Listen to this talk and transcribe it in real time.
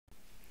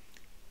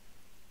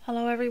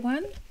Hello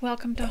everyone,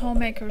 welcome to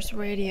Homemakers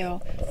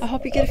Radio. I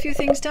hope you get a few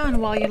things done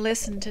while you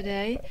listen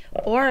today,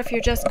 or if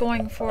you're just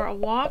going for a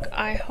walk,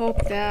 I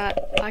hope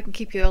that I can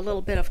keep you a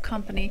little bit of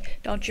company.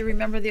 Don't you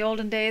remember the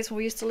olden days when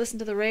we used to listen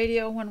to the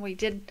radio when we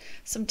did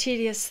some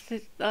tedious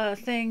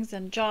things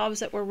and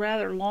jobs that were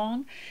rather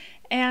long?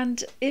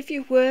 And if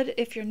you would,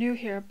 if you're new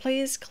here,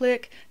 please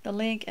click the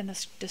link in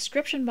the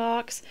description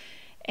box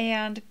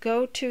and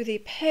go to the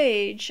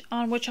page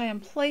on which I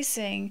am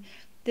placing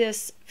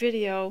this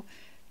video,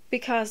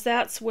 because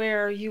that's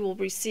where you will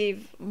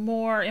receive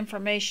more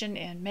information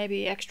and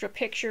maybe extra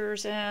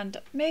pictures, and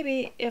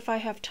maybe if I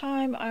have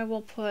time I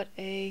will put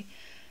an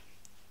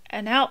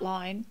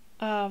outline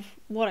of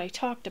what I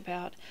talked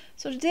about.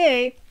 So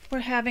today we're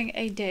having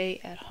a day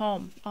at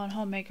home on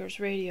Homemakers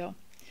Radio.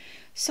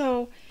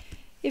 So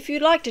if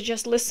you'd like to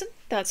just listen,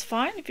 that's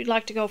fine. If you'd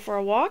like to go for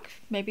a walk,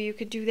 maybe you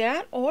could do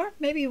that, or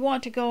maybe you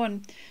want to go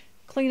and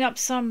clean up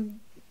some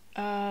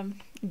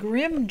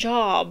grim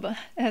job,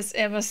 as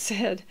Emma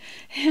said.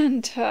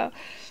 And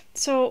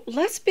so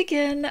let's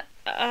begin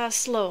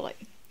slowly.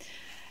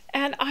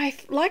 And I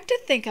like to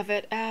think of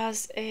it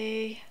as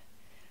easing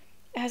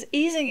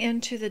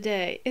into the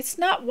day. It's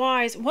not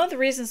wise. One of the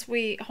reasons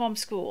we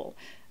homeschool,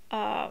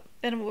 and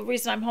the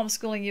reason I'm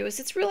homeschooling you, is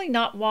it's really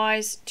not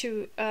wise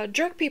to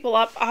jerk people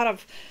up out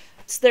of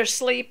their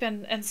sleep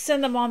and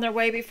send them on their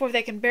way before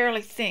they can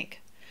barely think.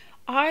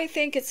 I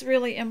think it's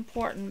really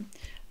important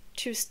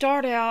to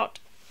start out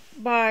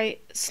by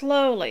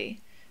slowly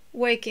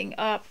waking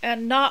up,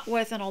 and not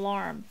with an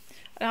alarm.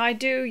 I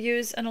do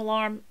use an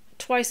alarm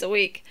twice a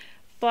week,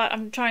 but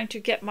I'm trying to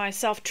get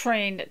myself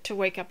trained to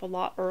wake up a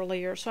lot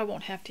earlier so I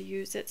won't have to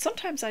use it.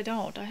 Sometimes I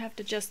don't. I have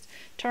to just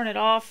turn it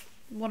off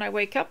when I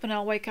wake up, and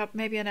I'll wake up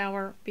maybe an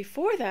hour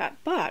before that.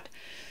 But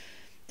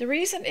the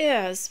reason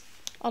is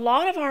a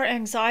lot of our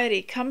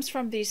anxiety comes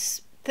from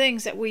these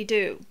things that we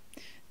do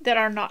that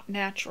are not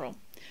natural.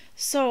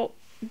 So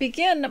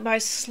begin by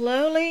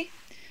slowly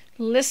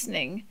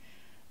listening,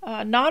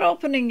 not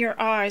opening your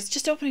eyes,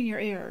 just opening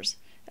your ears,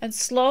 and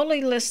slowly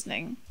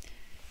listening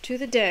to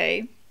the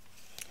day,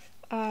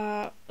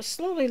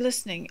 slowly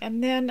listening,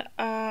 and then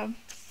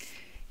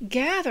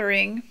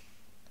gathering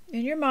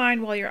in your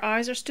mind while your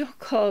eyes are still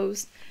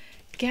closed,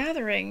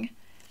 gathering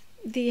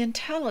the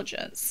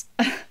intelligence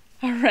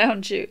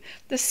around you,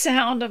 the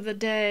sound of the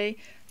day,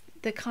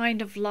 the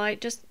kind of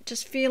light,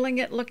 just feeling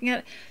it, looking at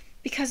it.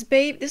 Because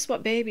this is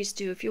what babies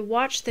do. If you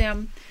watch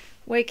them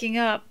waking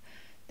up,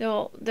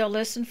 they'll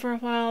listen for a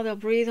while, they'll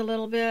breathe a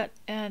little bit,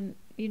 and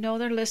you know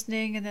they're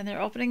listening, and then they're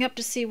opening up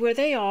to see where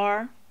they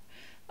are,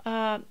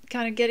 kind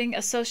of getting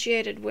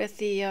associated with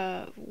the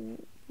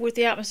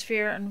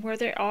atmosphere and where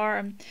they are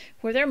and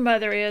where their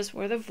mother is,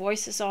 where the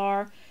voices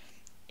are,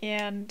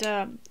 and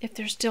if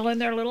they're still in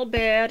their little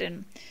bed,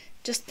 and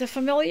just the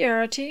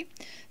familiarity.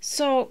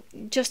 So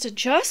just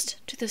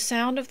adjust to the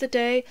sound of the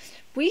day.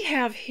 We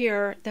have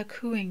here the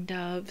cooing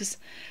doves.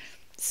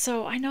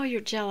 So I know you're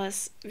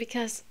jealous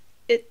because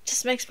it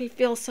just makes me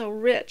feel so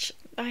rich.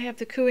 I have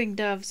the cooing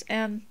doves,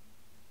 and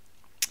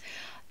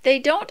they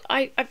don't,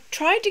 I've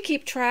tried to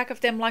keep track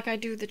of them like I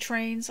do the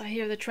trains. I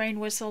hear the train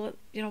whistle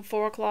at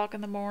 4 o'clock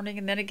in the morning,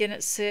 and then again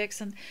at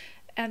 6,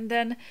 and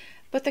then,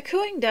 but the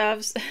cooing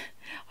doves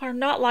are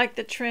not like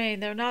the train.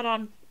 They're not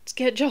on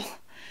schedule,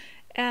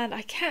 and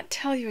I can't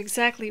tell you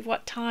exactly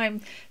what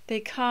time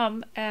they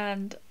come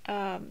and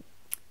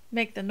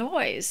make the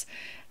noise,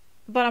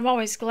 but I'm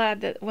always glad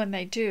that when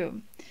they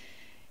do.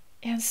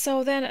 And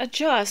so then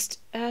adjust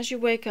as you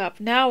wake up.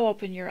 Now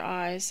open your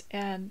eyes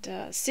and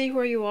see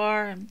where you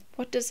are, and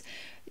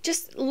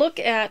just look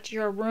at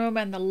your room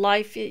and the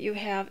life that you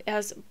have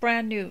as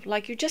brand new,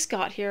 like you just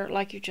got here,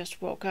 like you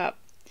just woke up.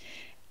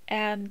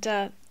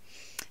 And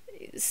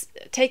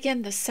take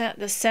in the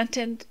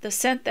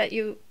scent that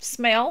you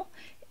smell,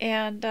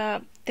 and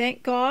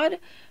thank God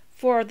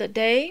for the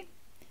day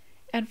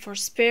and for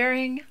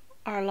sparing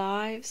our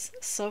lives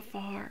so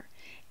far,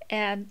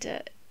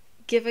 and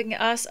giving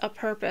us a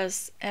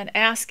purpose, and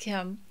ask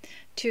Him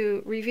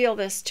to reveal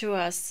this to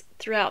us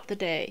throughout the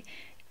day,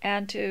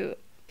 and to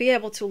be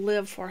able to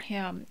live for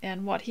Him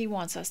and what He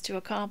wants us to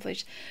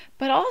accomplish.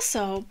 But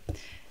also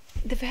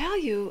the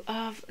value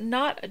of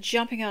not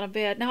jumping out of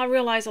bed. Now I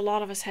realize a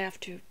lot of us have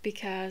to,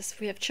 because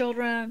we have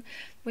children,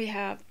 we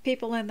have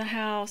people in the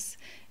house,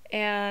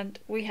 and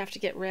we have to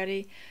get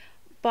ready.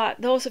 But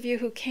those of you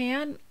who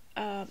can,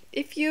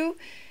 if you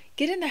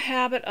get in the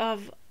habit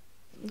of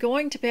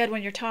going to bed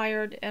when you're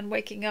tired and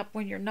waking up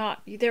when you're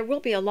not, there will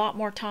be a lot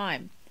more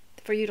time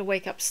for you to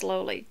wake up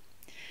slowly.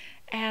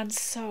 And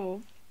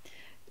so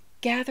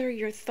gather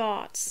your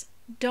thoughts.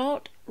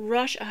 Don't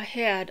rush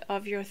ahead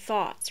of your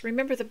thoughts.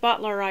 Remember the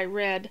butler I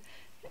read,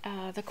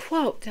 the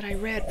quote that I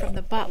read from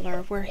the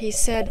butler, where he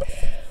said,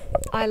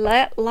 I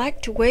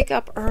like to wake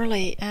up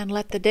early and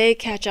let the day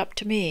catch up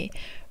to me,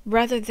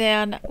 rather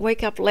than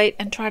wake up late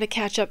and try to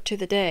catch up to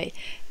the day.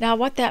 Now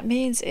what that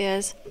means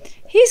is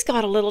he's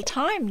got a little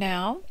time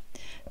now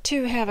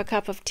to have a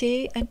cup of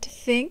tea and to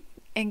think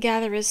and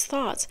gather his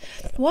thoughts.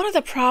 One of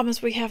the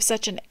problems we have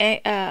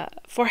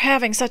for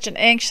having such an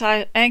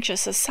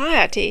anxious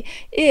society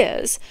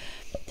is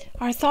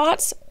our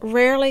thoughts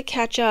rarely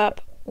catch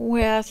up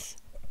with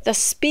the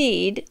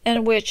speed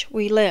in which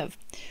we live.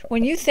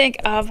 When you think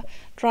of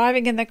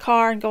driving in the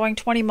car and going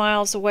 20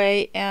 miles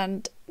away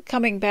and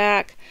coming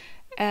back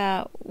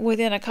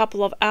within a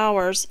couple of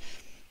hours,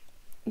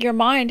 your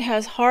mind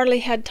has hardly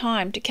had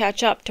time to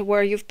catch up to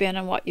where you've been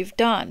and what you've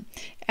done.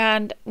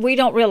 And we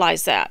don't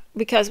realize that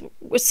because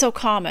it's so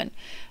common.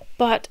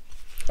 But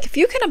if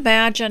you can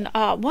imagine,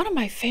 one of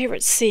my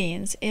favorite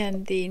scenes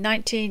in the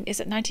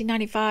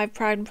 1995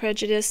 Pride and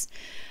Prejudice,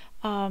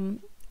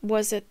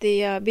 was it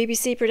the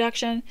BBC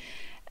production,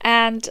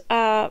 and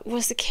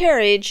was the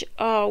carriage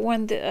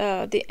when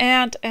the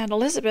aunt and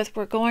Elizabeth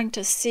were going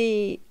to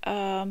see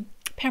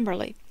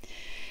Pemberley,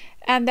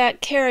 and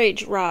that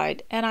carriage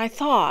ride. And I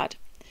thought,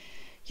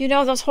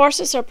 those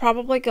horses are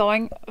probably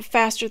going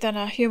faster than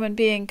a human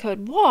being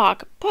could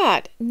walk,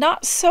 but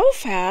not so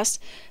fast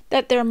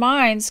that their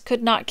minds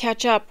could not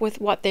catch up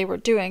with what they were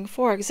doing.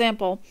 For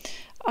example,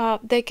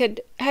 they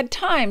had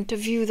time to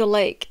view the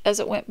lake as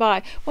it went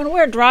by. When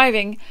we're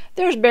driving,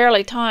 there's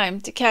barely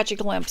time to catch a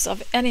glimpse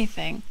of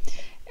anything.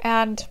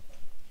 And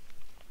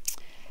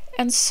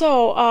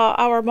so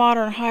our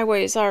modern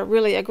highways are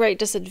really a great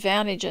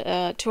disadvantage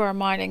to our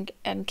mind,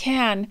 and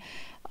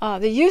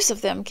the use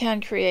of them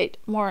can create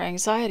more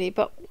anxiety.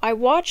 But I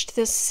watched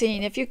this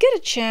scene. If you get a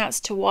chance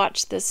to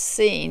watch this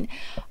scene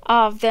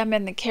of them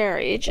in the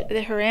carriage,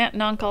 her aunt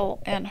and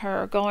uncle and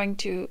her going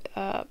to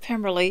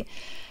Pemberley,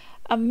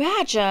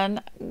 imagine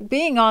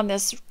being on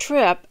this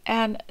trip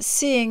and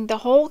seeing the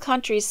whole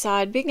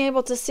countryside, being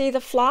able to see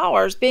the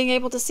flowers, being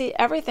able to see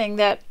everything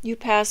that you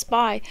pass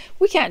by.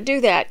 We can't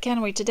do that,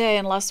 can we, today,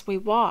 unless we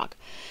walk.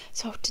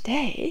 So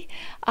today,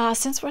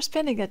 since we're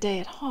spending the day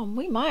at home,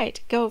 we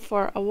might go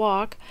for a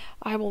walk.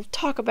 I will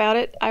talk about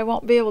it. I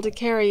won't be able to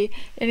carry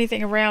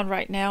anything around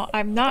right now.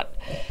 I'm not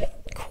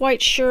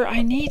quite sure.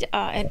 I need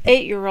an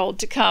 8-year-old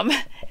to come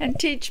and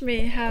teach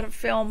me how to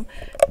film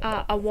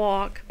a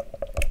walk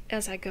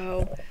as I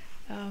go.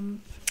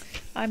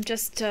 I'm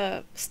just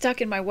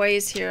stuck in my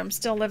ways here. I'm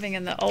still living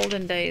in the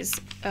olden days,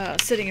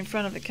 sitting in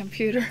front of the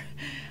computer.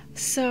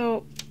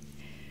 So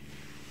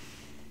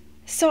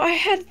I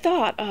had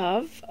thought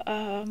of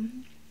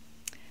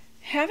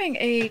having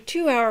a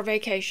 2-hour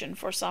vacation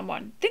for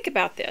someone. Think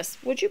about this.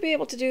 Would you be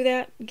able to do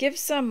that? Give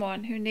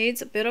someone who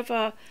needs a bit of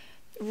a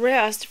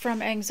rest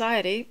from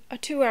anxiety a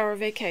 2-hour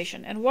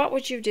vacation. And what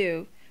would you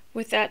do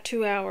with that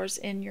 2 hours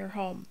in your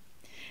home?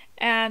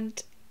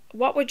 And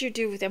what would you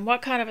do with them?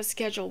 What kind of a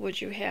schedule would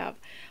you have?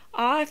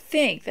 I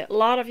think that a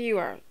lot of you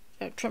are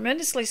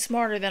tremendously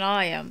smarter than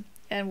I am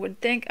and would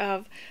think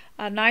of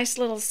a nice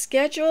little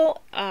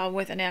schedule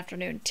with an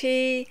afternoon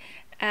tea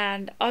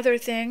and other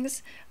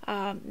things,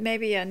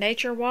 maybe a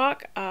nature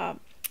walk,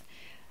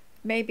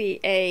 maybe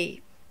a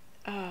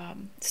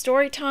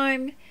story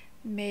time,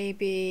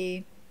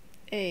 maybe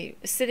a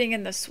sitting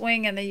in the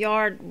swing in the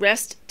yard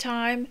rest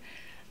time.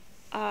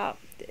 I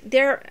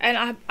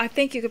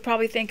think you could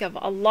probably think of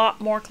a lot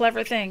more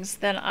clever things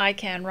than I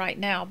can right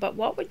now. But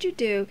what would you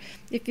do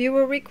if you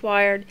were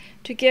required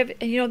to give,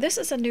 and this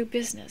is a new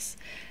business,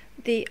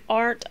 the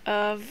art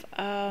of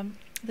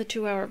the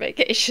 2-hour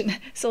vacation.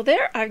 So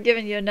there, I've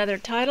given you another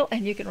title,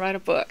 and you can write a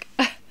book.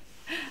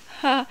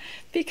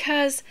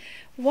 Because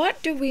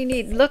what do we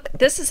need? Look,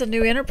 this is a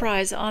new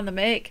enterprise on the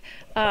make.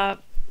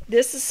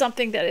 This is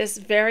something that is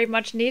very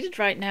much needed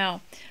right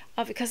now.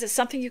 Because it's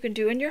something you can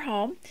do in your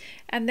home,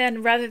 and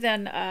then rather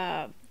than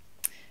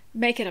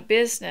make it a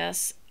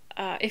business,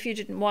 if you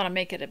didn't want to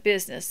make it a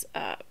business,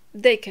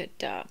 they could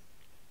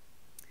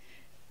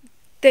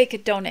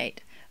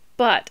donate,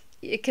 but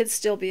it could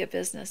still be a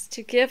business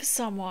to give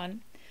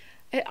someone.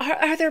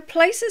 Are there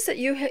places that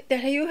you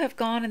have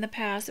gone in the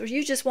past where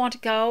you just want to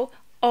go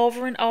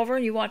over and over,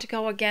 and you want to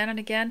go again and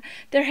again?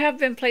 There have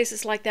been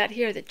places like that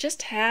here that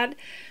just had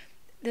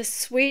this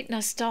sweet,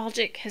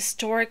 nostalgic,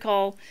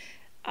 historical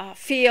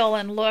feel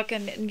and look,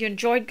 and you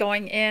enjoyed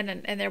going in,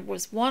 and there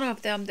was one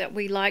of them that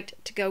we liked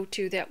to go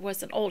to that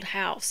was an old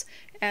house,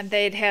 and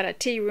they'd had a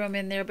tea room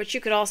in there, but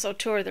you could also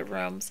tour the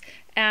rooms,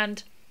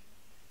 and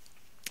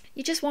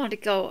you just wanted to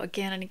go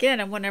again and again.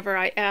 And whenever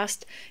I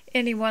asked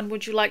anyone,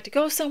 would you like to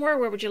go somewhere,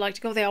 where would you like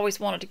to go, they always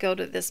wanted to go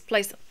to this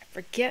place. I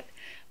forget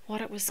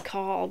what it was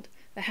called,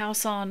 the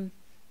house on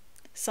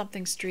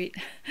something street.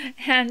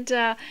 And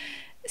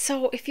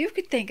so if you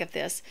could think of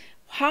this,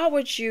 how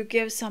would you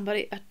give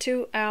somebody a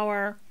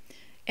 2-hour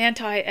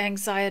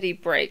anti-anxiety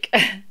break?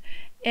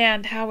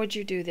 And how would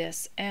you do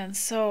this? And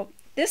so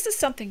this is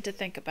something to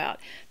think about.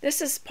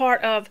 This is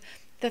part of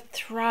the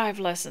Thrive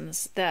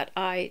lessons that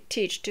I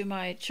teach to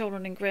my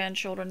children and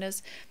grandchildren.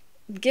 Is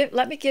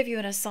let me give you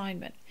an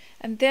assignment,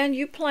 and then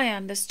you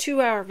plan this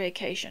 2-hour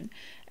vacation,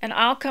 and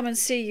I'll come and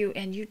see you,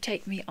 and you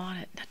take me on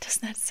it. Now,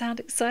 doesn't that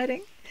sound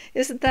exciting?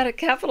 Isn't that a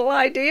capital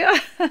idea?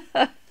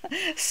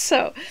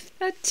 So,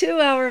 a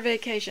 2-hour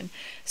vacation.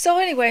 So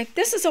anyway,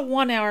 this is a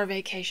 1-hour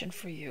vacation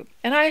for you.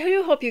 And I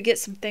do hope you get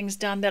some things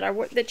done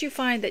that you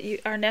find that you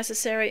are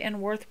necessary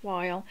and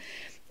worthwhile.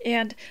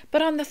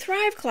 But on the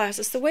Thrive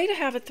classes, the way to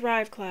have a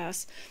Thrive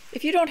class,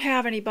 if you don't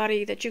have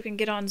anybody that you can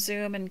get on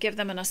Zoom and give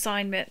them an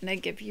assignment and they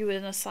give you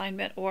an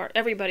assignment, or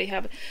everybody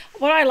have it,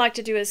 what I like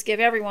to do is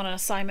give everyone an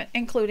assignment,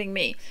 including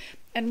me.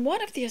 And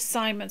one of the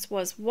assignments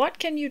was, what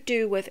can you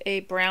do with a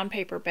brown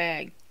paper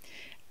bag?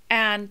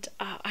 And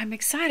I'm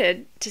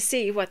excited to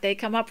see what they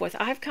come up with.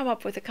 I've come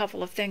up with a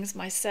couple of things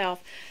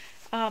myself,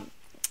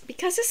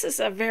 because this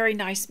is a very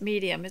nice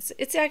medium.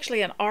 It's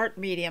actually an art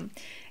medium,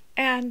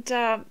 and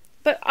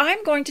but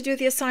I'm going to do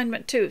the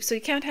assignment too, so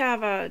you can't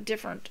have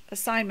different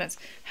assignments.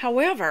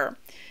 However,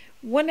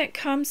 when it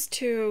comes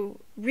to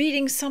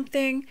reading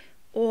something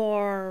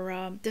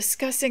or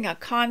discussing a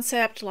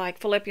concept like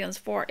Philippians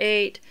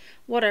 4:8,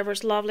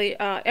 whatever's lovely,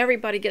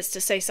 everybody gets to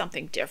say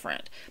something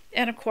different.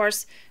 And of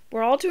course,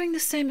 we're all doing the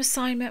same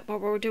assignment,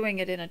 but we're doing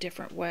it in a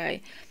different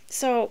way.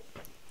 So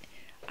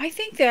I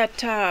think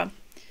that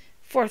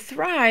for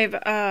Thrive,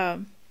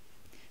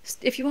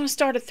 if you want to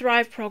start a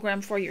Thrive program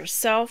for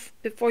yourself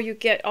before you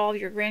get all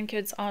your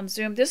grandkids on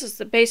Zoom, this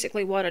is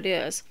basically what it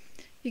is.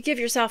 You give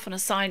yourself an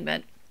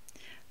assignment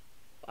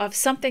of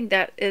something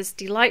that is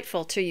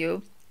delightful to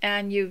you,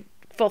 and you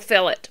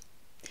fulfill it.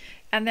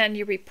 And then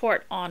you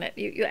report on it.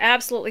 You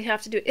absolutely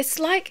have to do it. It's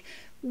like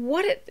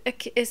what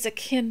it is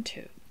akin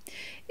to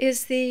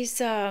is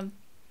these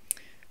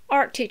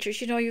art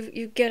teachers. You know,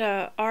 you get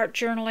a art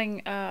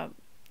journaling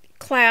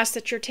class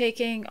that you're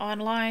taking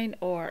online,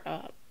 or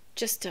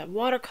just a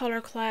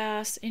watercolor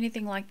class,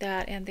 anything like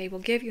that, and they will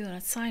give you an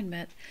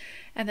assignment,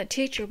 and the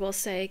teacher will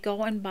say,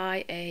 go and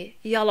buy a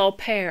yellow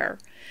pear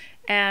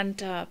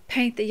and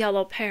paint the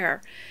yellow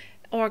pear,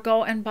 or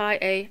go and buy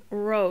a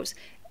rose.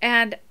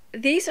 And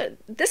this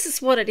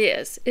is what it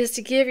is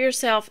to give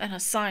yourself an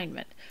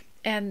assignment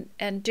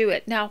and do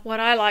it. Now, what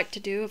I like to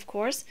do, of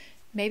course,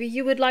 maybe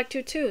you would like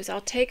to too, is I'll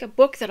take a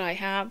book that I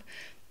have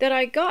that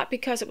I got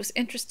because it was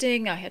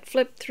interesting. I had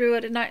flipped through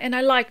it, and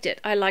I liked it.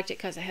 I liked it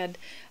because it had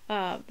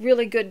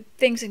really good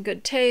things in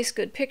good taste,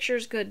 good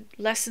pictures, good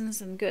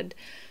lessons, and good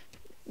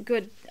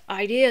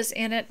ideas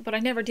in it, but I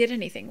never did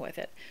anything with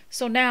it.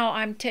 So now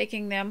I'm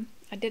taking them.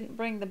 I didn't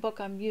bring the book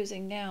I'm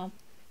using now,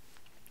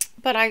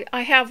 but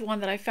I have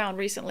one that I found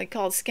recently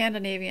called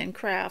Scandinavian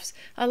Crafts.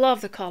 I love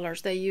the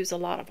colors. They use a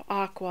lot of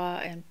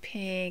aqua and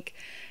pink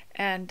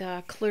and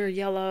clear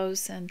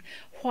yellows and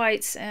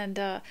whites,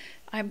 and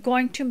I'm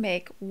going to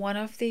make one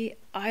of the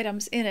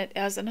items in it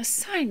as an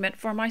assignment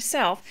for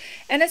myself,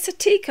 and it's a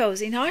tea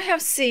cozy. Now, I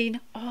have seen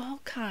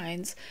all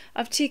kinds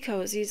of tea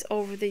cozies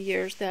over the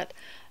years that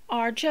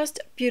are just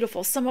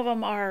beautiful. Some of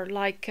them are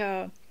like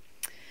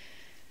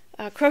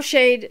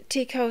crocheted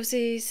tea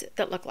cozies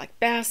that look like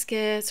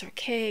baskets or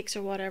cakes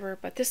or whatever,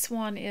 but this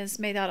one is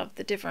made out of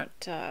the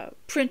different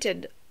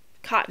printed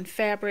cotton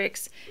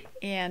fabrics,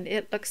 and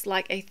it looks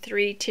like a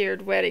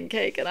 3-tiered wedding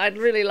cake, and I'd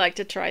really like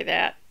to try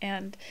that.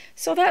 And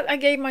so that I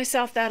gave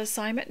myself that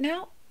assignment.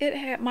 Now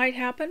it might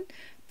happen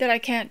that I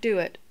can't do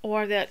it,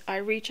 or that I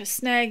reach a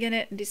snag in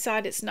it and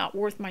decide it's not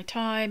worth my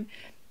time,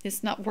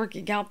 it's not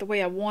working out the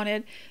way I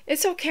wanted.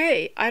 It's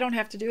okay. I don't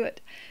have to do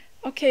it.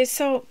 Okay,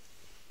 so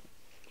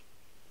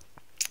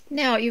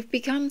now you've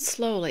begun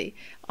slowly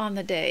on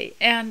the day,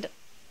 and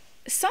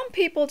some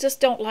people just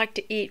don't like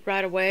to eat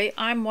right away.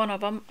 I'm one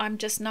of them. I'm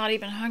just not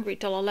even hungry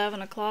till 11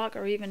 o'clock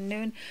or even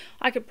noon.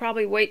 I could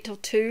probably wait till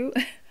 2.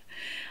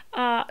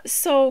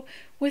 So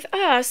with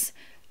us,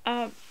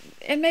 and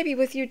maybe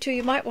with you too,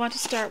 you might want to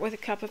start with a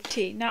cup of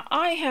tea. Now,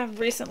 I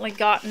have recently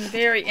gotten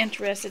very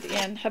interested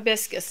in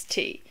hibiscus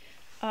tea.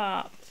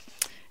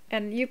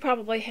 And you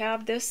probably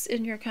have this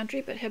in your country,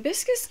 but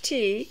hibiscus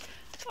tea,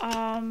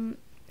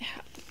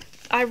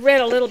 I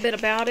read a little bit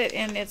about it,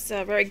 and it's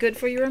very good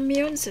for your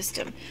immune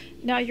system.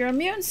 Now, your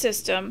immune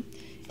system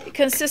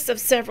consists of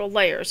several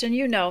layers, and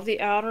you know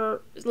the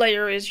outer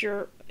layer is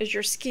your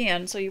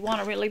skin, so you want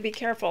to really be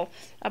careful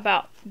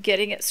about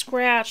getting it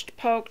scratched,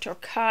 poked, or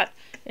cut,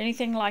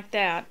 anything like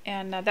that.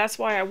 And that's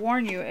why I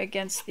warn you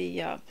against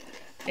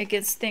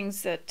against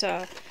things that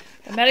the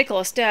medical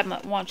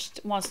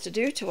establishment wants to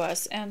do to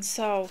us. And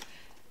so,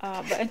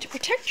 and to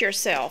protect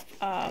yourself.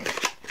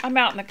 I'm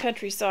out in the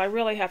country, so I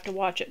really have to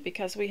watch it,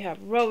 because we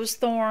have rose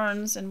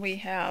thorns and we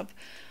have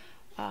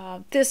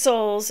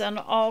thistles and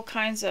all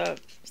kinds of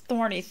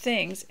thorny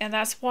things, and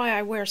that's why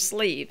I wear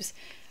sleeves.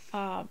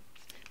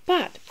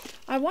 But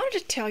I wanted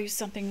to tell you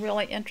something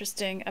really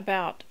interesting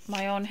about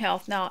my own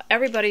health. Now,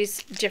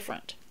 everybody's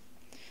different,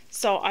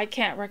 so I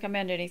can't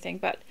recommend anything,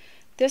 but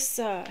this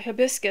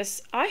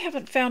hibiscus, I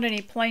haven't found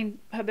any plain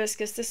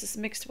hibiscus. This is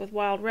mixed with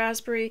wild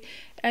raspberry,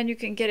 and you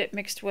can get it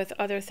mixed with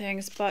other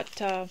things,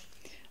 but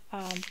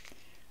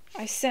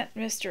I sent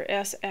Mr.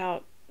 S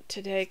out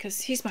today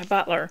because he's my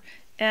butler,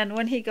 and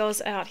when he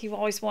goes out, he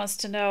always wants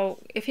to know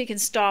if he can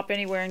stop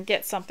anywhere and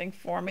get something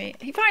for me.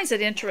 He finds it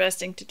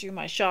interesting to do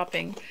my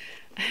shopping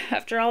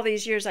after all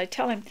these years, I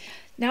tell him,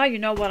 now you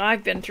know what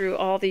I've been through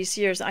all these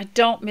years. I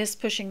don't miss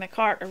pushing the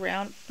cart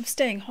around. I'm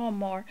staying home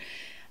more.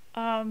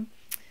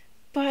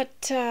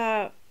 But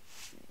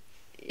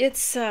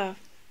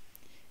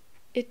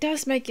it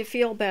does make you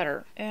feel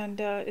better, and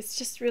it's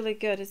just really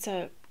good. It's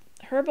a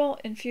herbal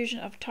infusion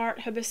of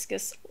tart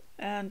hibiscus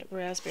and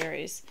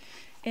raspberries.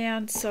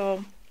 And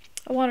so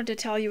I wanted to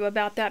tell you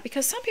about that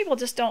because some people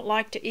just don't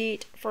like to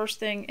eat first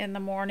thing in the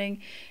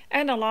morning,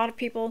 and a lot of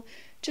people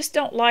just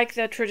don't like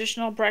the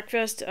traditional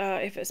breakfast,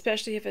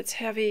 especially if it's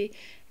heavy.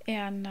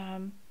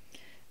 And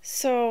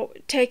so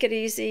take it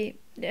easy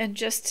and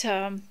just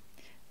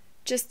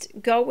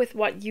go with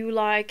what you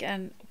like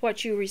and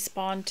what you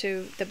respond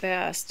to the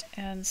best.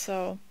 And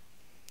so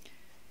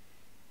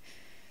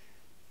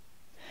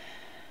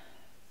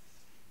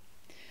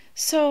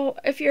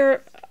if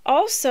you're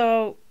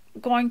also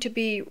going to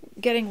be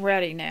getting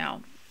ready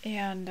now,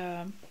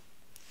 and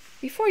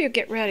before you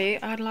get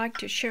ready, I'd like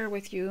to share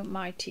with you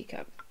my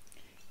teacup.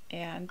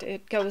 And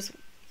it goes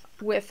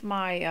with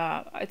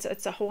my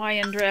it's a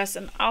Hawaiian dress,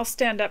 and I'll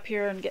stand up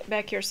here and get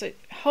back here so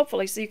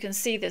hopefully so you can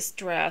see this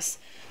dress.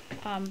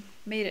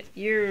 Made it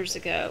years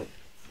ago.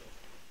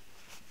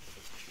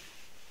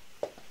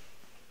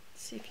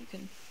 See if you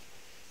can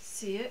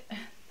see it.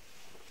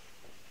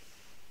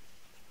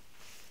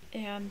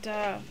 And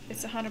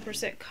it's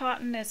 100%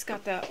 cotton. It's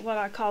got the what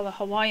I call the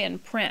Hawaiian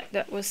print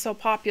that was so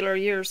popular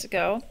years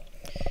ago.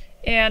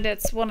 And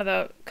it's one of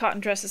the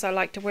cotton dresses I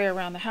like to wear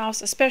around the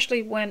house,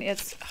 especially when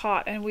it's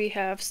hot. And we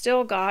have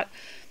still got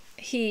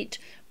heat,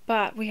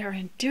 but we are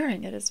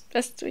enduring it as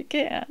best we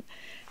can.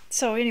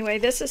 So anyway,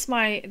 this is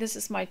my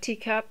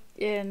teacup.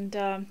 And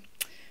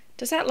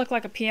does that look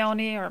like a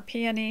peony or a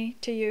peony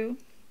to you?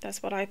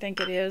 That's what I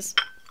think it is.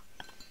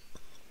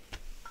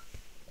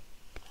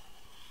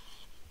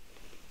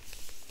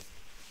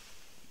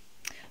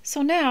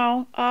 So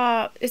now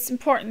it's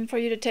important for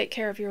you to take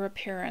care of your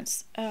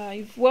appearance.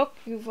 You've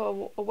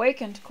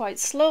awakened quite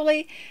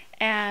slowly,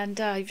 and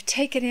you've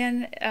taken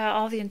in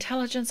all the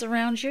intelligence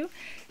around you,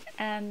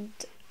 and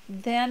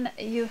then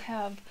you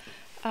have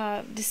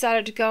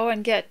decided to go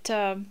and get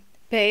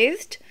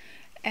bathed,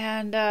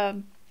 and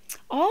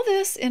all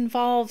this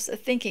involves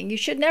thinking. You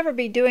should never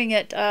be doing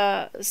it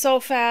so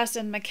fast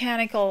and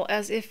mechanical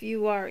as if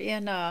you are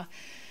in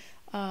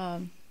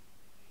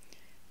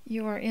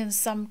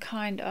some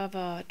kind of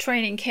a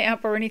training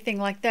camp or anything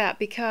like that,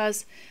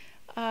 because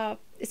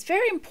it's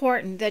very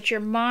important that your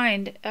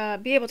mind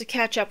be able to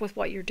catch up with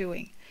what you're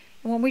doing.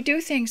 And when we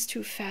do things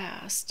too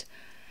fast,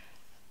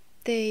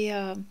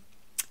 you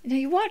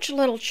watch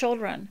little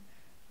children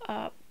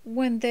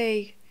when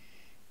they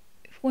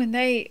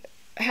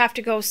have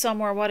to go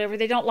somewhere, whatever.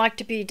 They don't like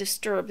to be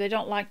disturbed. They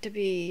don't like to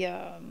be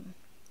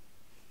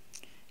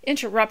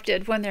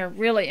interrupted when they're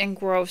really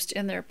engrossed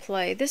in their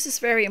play. This is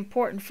very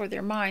important for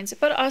their minds,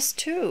 but us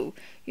too.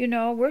 You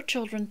know, we're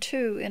children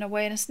too, in a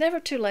way, and it's never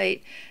too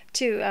late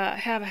to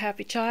have a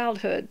happy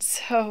childhood.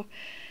 So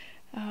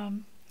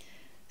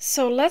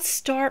let's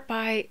start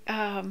by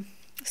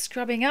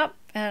scrubbing up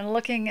and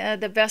looking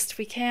the best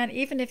we can,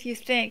 even if you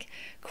think,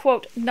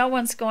 quote, no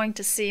one's going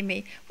to see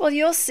me. Well,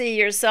 you'll see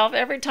yourself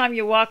every time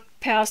you walk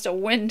past a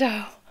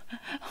window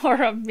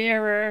or a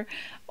mirror,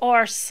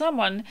 or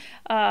someone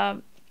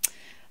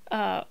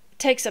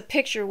takes a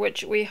picture,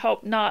 which we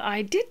hope not.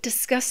 I did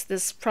discuss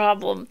this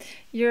problem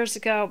years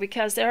ago,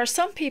 because there are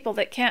some people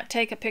that can't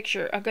take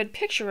a good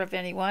picture of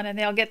anyone, and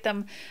they'll get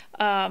them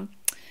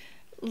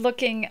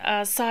looking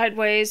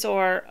sideways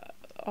or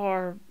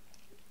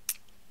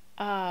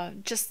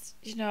just,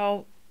 you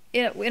know,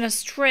 in a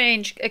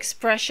strange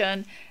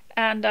expression,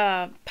 and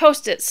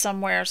post it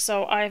somewhere.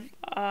 So I've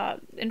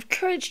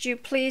encouraged you,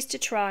 please, to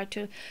try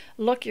to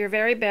look your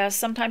very best.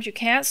 Sometimes you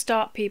can't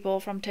stop people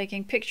from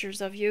taking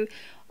pictures of you,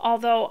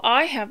 although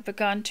I have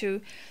begun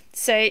to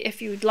say,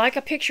 if you'd like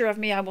a picture of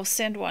me, I will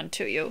send one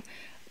to you,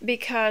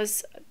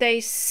 because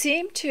they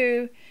seem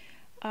to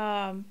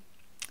not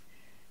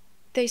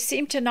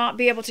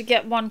be able to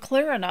get one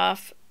clear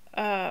enough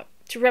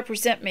to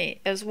represent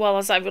me as well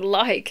as I would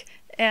like.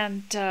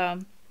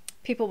 And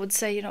people would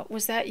say, you know,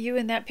 was that you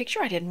in that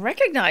picture? I didn't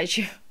recognize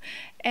you.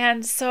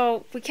 And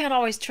so we can't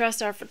always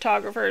trust our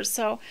photographers.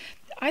 So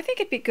I think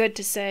it'd be good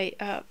to say,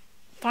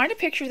 find a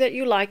picture that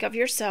you like of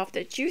yourself,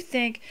 that you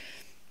think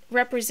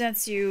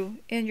represents you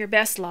in your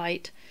best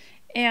light.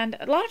 And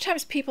a lot of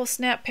times people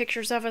snap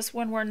pictures of us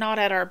when we're not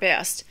at our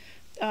best.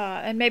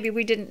 And maybe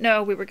we didn't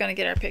know we were going to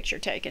get our picture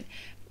taken.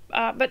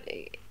 But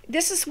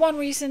this is one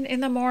reason in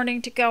the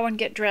morning to go and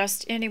get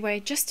dressed anyway,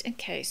 just in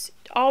case.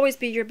 Always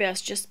be your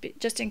best,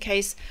 just in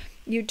case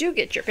you do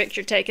get your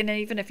picture taken, and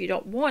even if you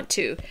don't want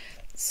to.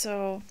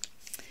 So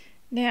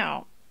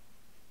now,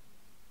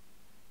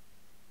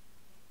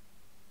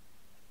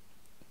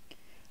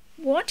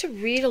 want to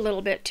read a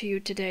little bit to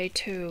you today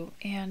too,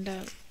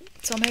 and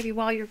so maybe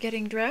while you're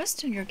getting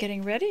dressed and you're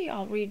getting ready,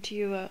 I'll read to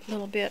you a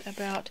little bit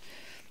about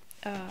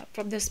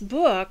from this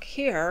book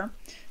here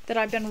that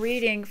I've been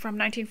reading from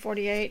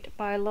 1948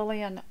 by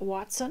Lillian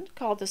Watson,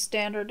 called The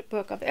Standard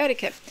Book of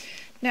Etiquette.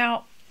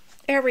 Now,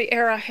 every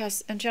era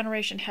has and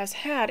generation has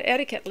had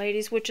etiquette,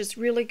 ladies, which is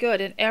really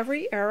good, and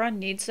every era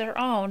needs their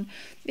own,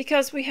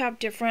 because we have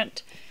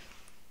different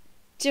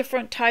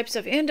types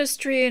of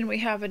industry, and we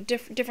have a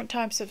different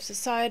types of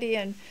society,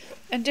 and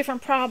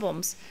different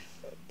problems.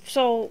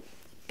 So,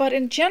 but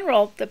in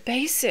general, the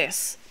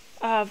basis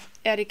of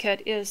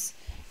etiquette is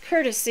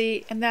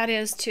courtesy, and that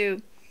is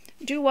to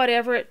do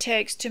whatever it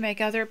takes to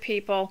make other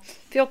people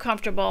feel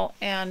comfortable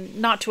and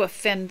not to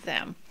offend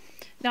them.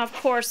 Now, of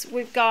course,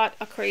 we've got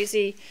a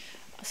crazy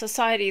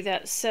society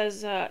that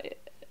says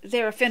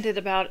they're offended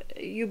about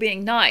you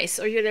being nice,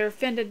 or they're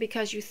offended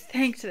because you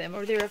thanked them,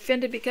 or they're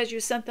offended because you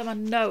sent them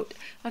a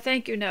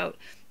thank you note.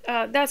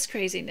 That's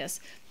craziness.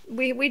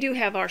 We do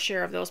have our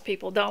share of those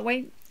people, don't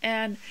we?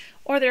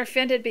 Or they're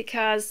offended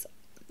because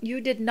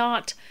you did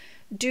not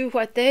do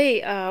what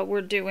they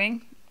were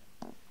doing.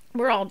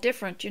 We're all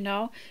different, you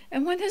know.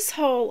 And when this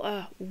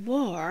whole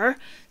war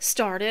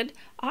started,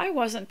 I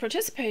wasn't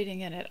participating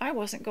in it. I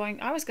was going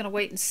to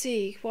wait and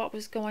see what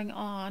was going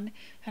on,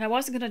 and I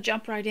wasn't going to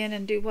jump right in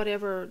and do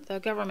whatever the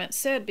government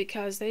said,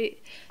 because they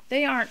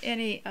aren't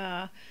any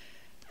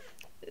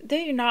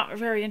they're not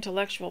very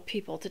intellectual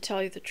people, to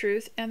tell you the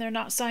truth, and they're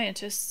not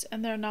scientists,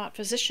 and they're not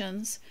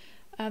physicians,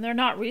 and they're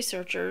not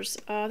researchers.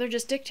 They're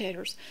just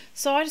dictators.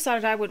 So I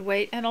decided I would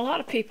wait, and a lot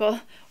of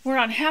people were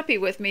unhappy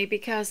with me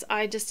because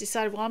I just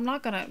decided, well, I'm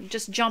not going to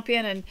just jump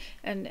in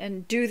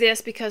and do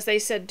this because they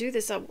said do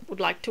this. I would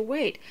like to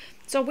wait.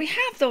 So we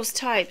have those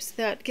types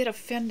that get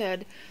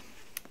offended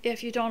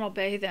if you don't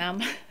obey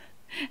them.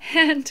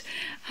 And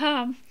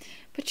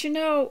but you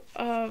know,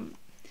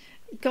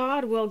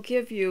 God will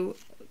give you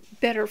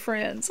better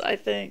friends, I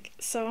think.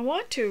 So I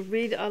want to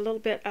read a little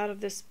bit out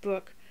of this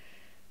book.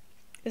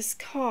 It's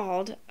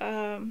called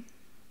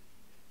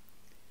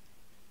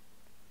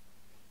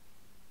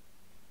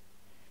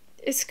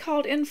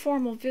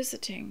Informal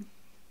Visiting.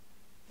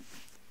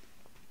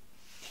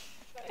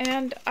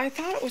 And I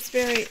thought it was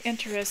very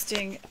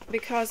interesting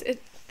because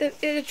it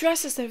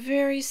addresses the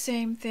very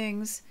same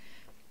things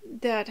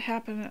that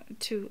happen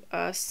to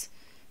us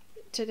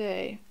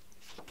today.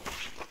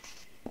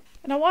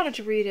 And I wanted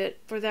to read it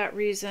for that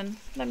reason.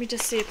 Let me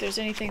just see if there's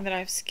anything that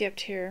I've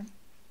skipped here.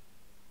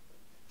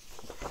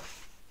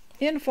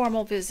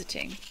 Informal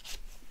visiting.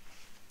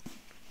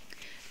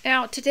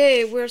 Now,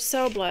 today we're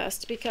so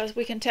blessed because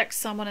we can text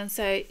someone and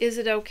say, is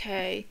it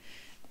okay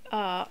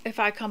if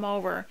I come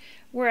over?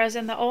 Whereas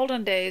in the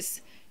olden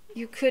days,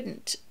 you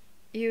couldn't.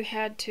 You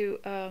had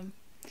to,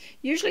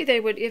 usually they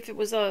would, if it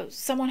was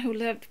someone who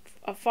lived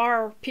a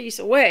far piece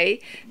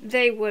away,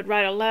 they would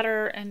write a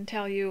letter and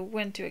tell you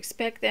when to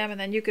expect them, and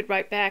then you could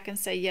write back and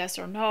say yes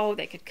or no,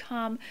 they could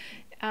come.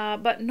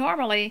 But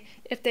normally,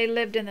 if they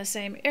lived in the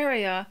same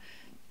area,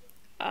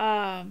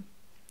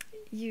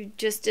 you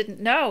just didn't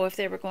know if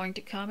they were going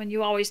to come, and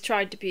you always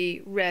tried to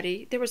be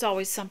ready. There was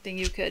always something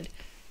you could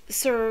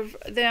serve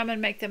them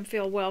and make them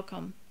feel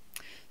welcome.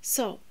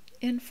 So,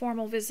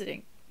 informal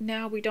visiting.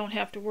 Now we don't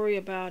have to worry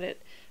about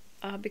it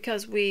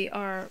because we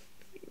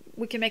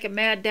can make a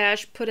mad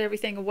dash, put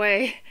everything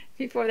away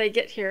before they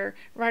get here,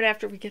 right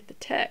after we get the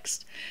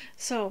text.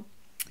 So,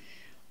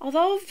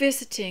 although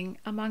visiting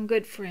among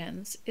good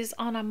friends is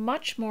on a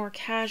much more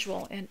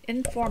casual and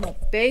informal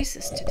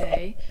basis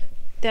today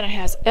than it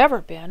has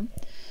ever been,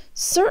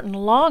 certain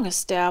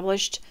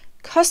long-established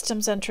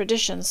customs and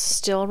traditions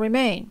still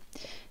remain.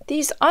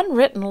 These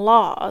unwritten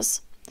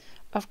laws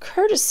of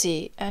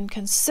courtesy and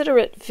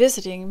considerate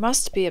visiting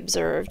must be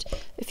observed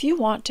if you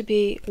want to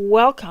be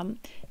welcome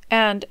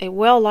and a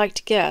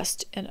well-liked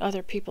guest in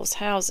other people's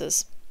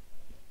houses.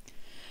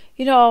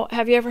 You know,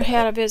 have you ever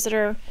had a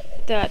visitor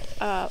that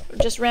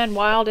just ran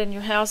wild in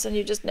your house and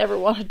you just never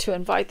wanted to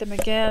invite them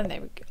again? They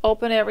would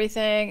open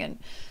everything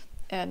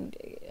and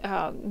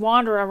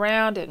wander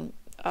around and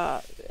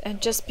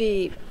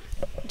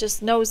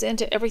just nose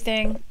into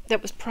everything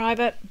that was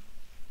private.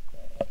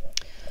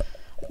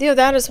 You know,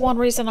 that is one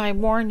reason I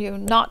warn you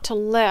not to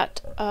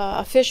let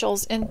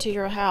officials into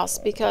your house,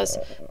 because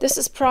this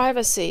is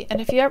privacy.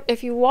 And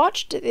if you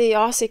watched the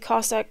Aussie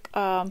Cossack,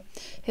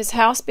 his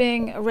house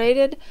being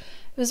raided,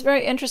 it was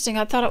very interesting.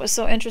 I thought it was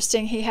so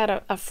interesting. He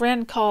had a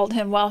friend called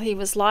him while he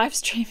was live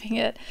streaming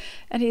it,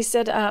 and he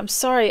said, "I'm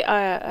sorry,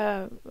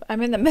 I'm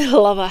in the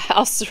middle of a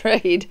house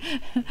raid.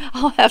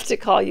 I'll have to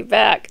call you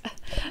back.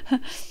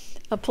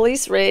 A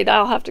police raid.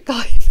 I'll have to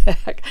call you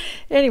back."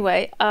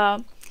 Anyway,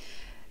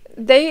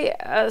 they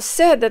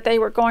said that they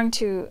were going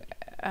to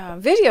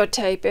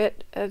videotape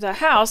the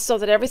house, so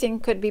that everything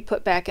could be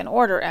put back in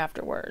order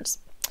afterwards.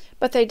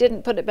 But they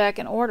didn't put it back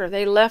in order.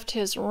 They left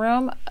his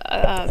room,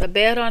 the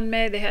bed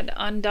unmade. They had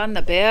undone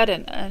the bed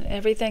and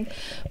everything.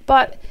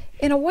 But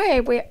in a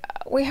way,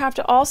 we have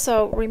to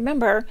also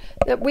remember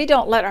that we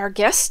don't let our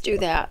guests do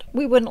that.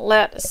 We wouldn't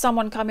let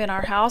someone come in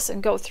our house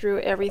and go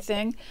through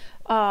everything.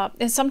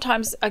 And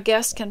sometimes a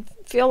guest can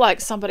feel like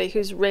somebody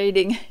who's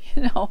raiding,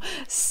 you know.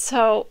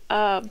 So,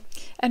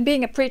 and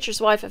being a preacher's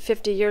wife of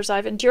 50 years,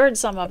 I've endured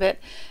some of it.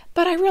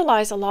 But I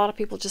realize a lot of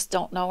people just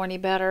don't know any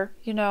better,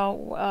 you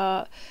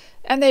know.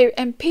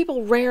 and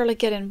people rarely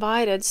get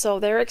invited, so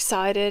they're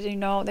excited.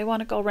 They want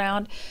to go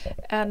around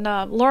and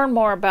learn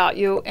more about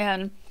you.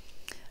 And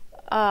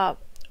I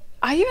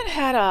even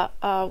had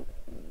a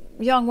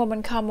young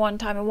woman come one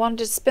time and wanted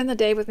to spend the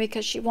day with me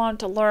because she wanted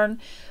to learn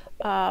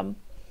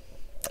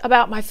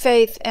about my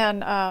faith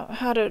and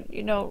how to,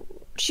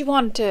 she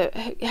wanted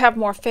to have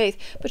more faith.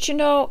 But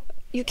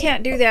you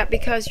can't do that,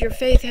 because your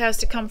faith has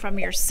to come from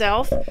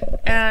yourself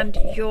and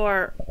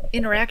your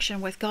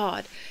interaction with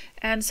God.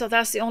 And so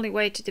that's the only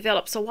way to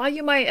develop. So while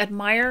you might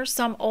admire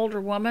some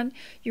older woman,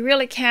 you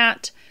really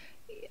can't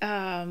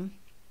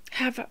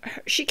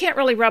she can't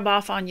really rub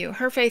off on you.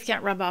 Her faith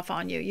can't rub off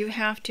on you. You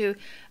have to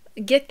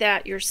get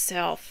that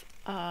yourself.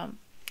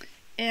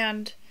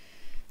 And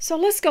so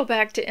let's go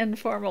back to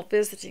informal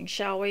visiting,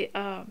 shall we?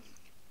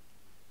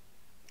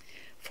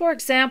 For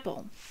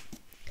example,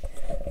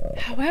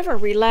 however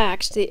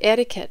relaxed the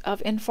etiquette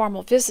of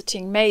informal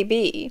visiting may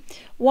be,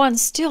 one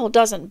still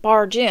doesn't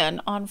barge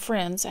in on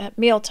friends at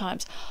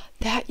mealtimes.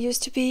 That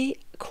used to be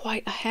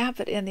quite a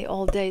habit in the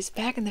old days,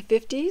 back in the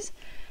 50s.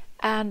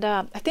 And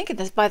I think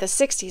by the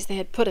 60s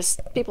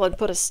people had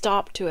put a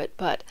stop to it.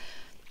 But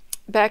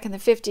back in the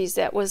 50s,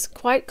 that was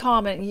quite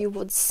common. You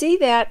would see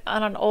that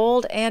on an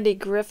old Andy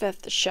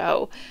Griffith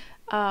show,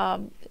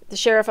 the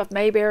Sheriff of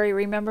Mayberry,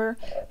 remember,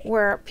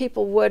 where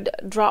people would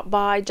drop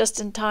by just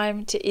in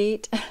time to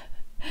eat.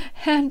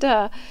 And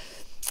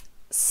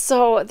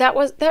so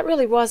that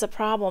really was a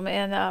problem.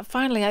 And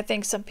finally, I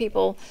think some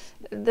people,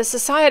 the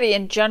society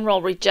in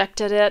general,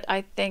 rejected it,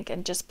 I think,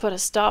 and just put a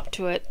stop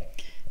to it,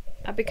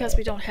 because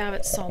we don't have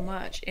it so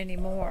much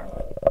anymore.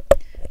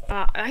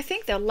 I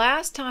think the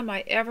last time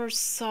I ever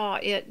saw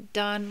it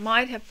done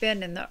might have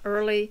been in the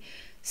early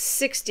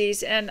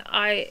 60s, and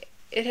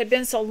it had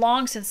been so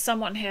long since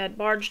someone had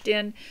barged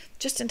in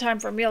just in time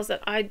for meals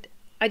that I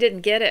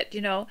didn't get it,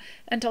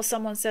 until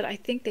someone said, I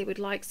think they would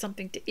like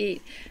something to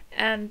eat.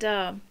 And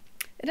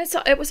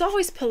it was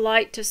always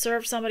polite to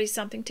serve somebody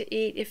something to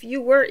eat. If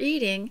you were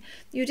eating,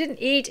 you didn't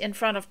eat in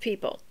front of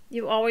people.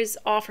 You always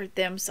offered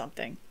them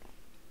something.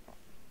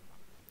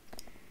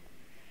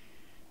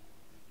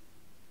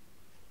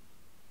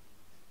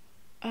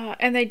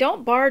 And they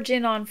don't barge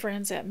in on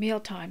friends at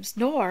mealtimes,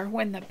 nor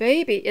when the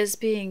baby is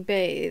being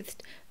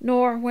bathed,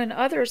 nor when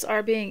others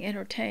are being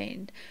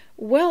entertained.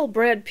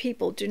 Well-bred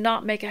people do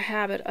not make a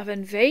habit of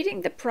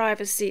invading the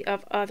privacy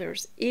of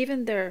others,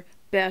 even their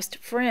best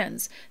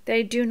friends.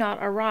 They do not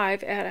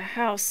arrive at a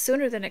house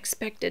sooner than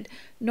expected,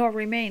 nor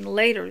remain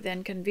later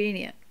than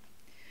convenient.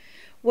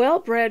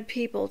 Well-bred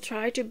people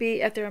try to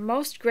be at their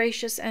most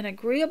gracious and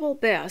agreeable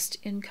best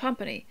in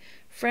company,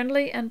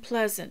 friendly and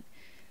pleasant,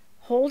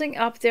 holding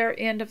up their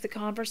end of the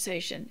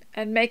conversation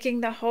and making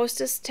the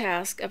hostess'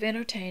 task of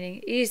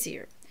entertaining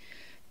easier.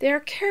 They are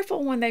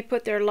careful when they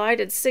put their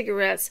lighted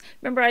cigarettes.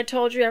 Remember I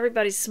told you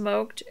everybody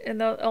smoked in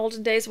the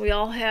olden days? We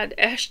all had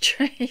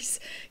ashtrays.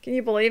 Can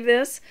you believe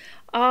this?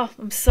 Oh,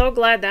 I'm so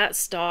glad that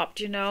stopped,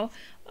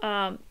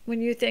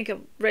 When you think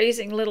of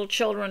raising little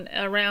children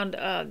around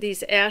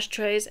these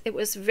ashtrays, it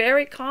was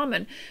very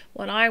common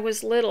when I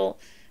was little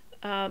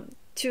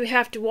to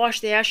have to wash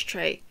the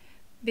ashtray,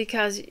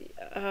 because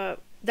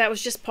that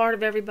was just part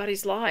of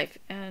everybody's life,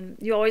 and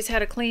you always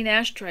had a clean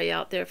ashtray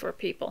out there for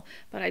people.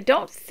 But I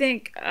don't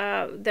think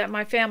that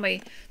my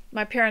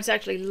parents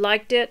actually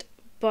liked it,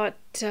 but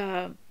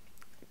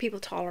people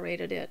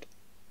tolerated it.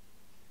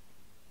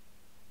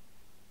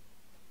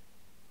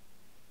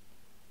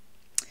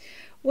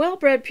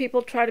 Well-bred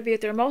people try to be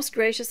at their most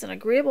gracious and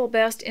agreeable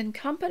best in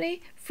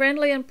company,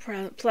 friendly and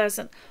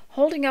pleasant,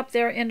 holding up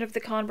their end of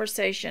the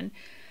conversation.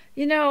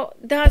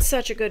 That's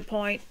such a good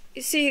point.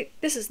 You see,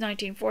 this is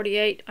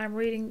 1948 I'm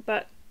reading,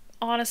 but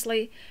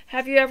honestly,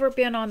 have you ever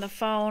been on the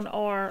phone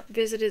or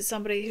visited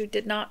somebody who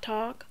did not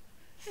talk?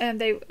 And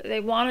they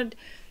wanted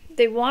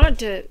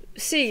to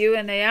see you,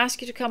 and they asked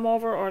you to come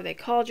over, or they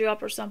called you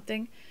up or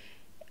something,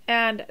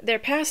 and they're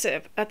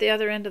passive at the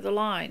other end of the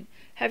line.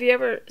 Have you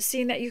ever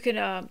seen that? You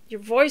can your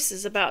voice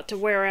is about to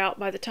wear out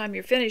by the time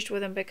you're finished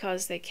with them,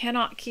 because they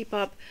cannot keep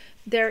up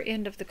their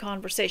end of the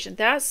conversation.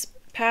 That's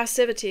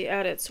passivity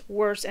at its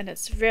worst, and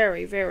it's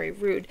very, very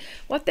rude.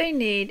 What they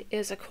need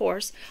is a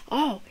course.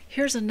 Oh,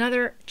 here's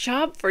another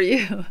job for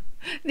you.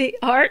 The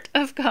art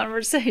of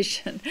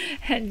conversation.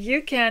 And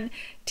you can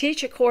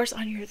teach a course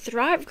on your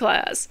Thrive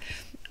class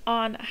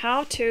on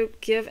how to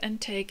give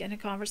and take in a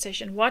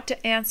conversation, what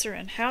to answer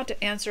and how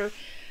to answer.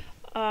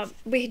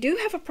 We do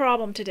have a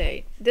problem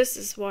today. This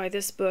is why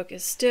this book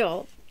is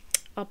still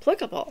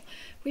applicable.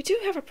 We do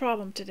have a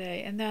problem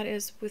today, and that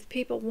is with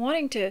people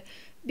wanting to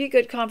be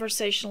good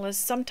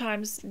conversationalists,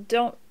 sometimes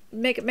don't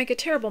make a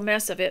terrible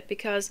mess of it,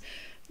 because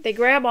they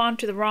grab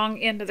onto the wrong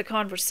end of the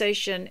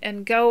conversation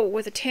and go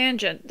with a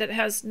tangent that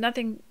has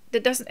nothing,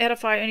 that doesn't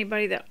edify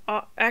anybody, that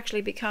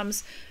actually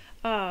becomes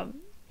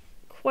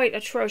quite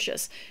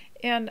atrocious.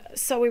 And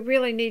so we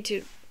really need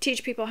to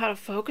teach people how to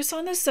focus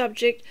on the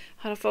subject,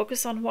 how to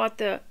focus on what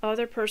the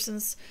other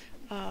person's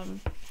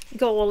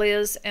goal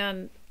is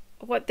and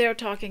what they're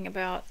talking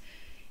about,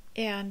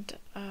 and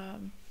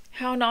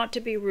how not to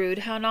be rude,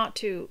 how not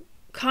to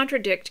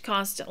contradict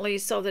constantly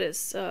so that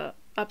it's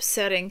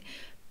upsetting,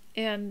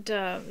 and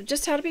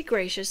just how to be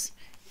gracious.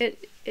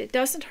 It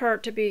doesn't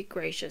hurt to be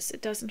gracious.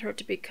 It doesn't hurt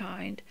to be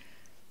kind.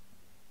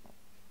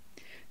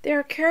 They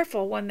are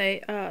careful when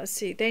they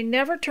see. They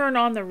never turn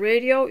on the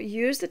radio,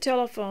 use the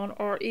telephone,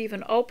 or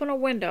even open a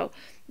window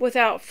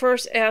without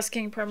first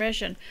asking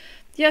permission.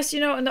 Yes,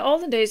 in the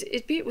olden days,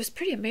 it was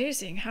pretty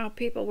amazing how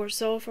people were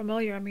so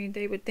familiar. I mean,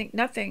 they would think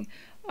nothing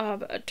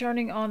of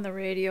turning on the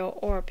radio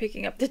or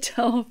picking up the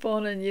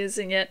telephone and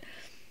using it.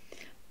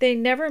 They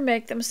never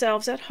make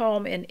themselves at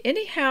home in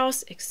any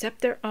house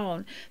except their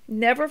own.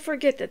 Never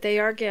forget that they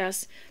are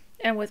guests,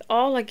 and with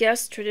all a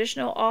guest's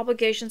traditional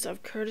obligations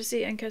of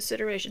courtesy and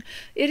consideration.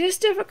 It is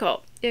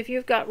difficult if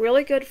you've got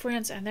really good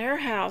friends and their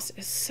house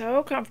is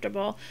so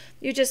comfortable,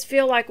 you just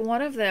feel like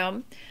one of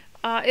them.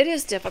 It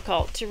is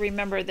difficult to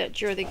remember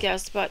that you're the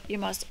guest, but you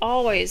must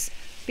always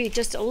be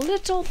just a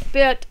little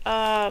bit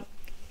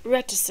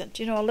reticent,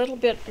 a little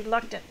bit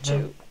reluctant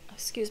to,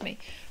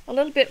 a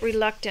little bit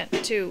reluctant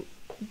to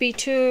be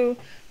too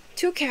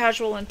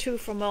casual and too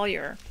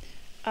familiar.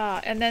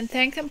 And then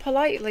thank them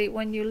politely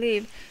when you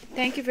leave.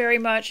 Thank you very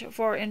much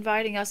for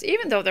inviting us,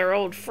 even though they're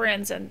old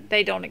friends and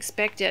they don't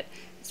expect it.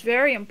 It's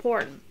very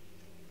important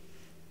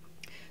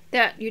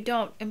that you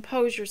don't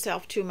impose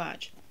yourself too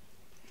much.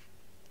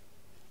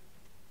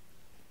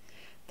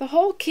 The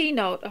whole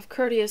keynote of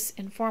courteous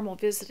informal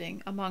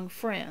visiting among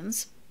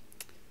friends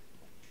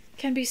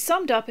can be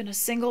summed up in a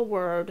single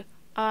word: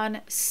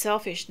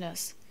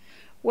 unselfishness.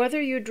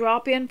 Whether you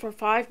drop in for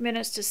 5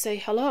 minutes to say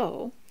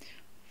hello,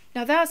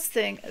 now that's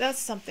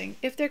something.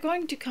 If they're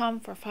going to come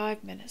for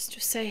 5 minutes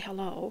to say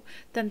hello,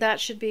 then that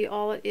should be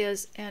all it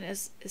is. And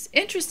as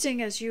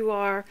interesting as you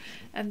are,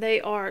 and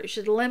they are, you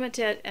should limit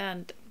it,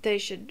 and they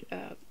should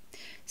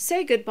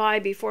say goodbye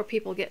before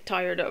people get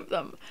tired of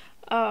them.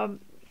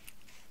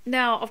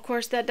 Now, of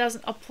course, that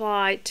doesn't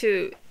apply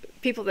to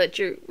people that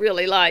you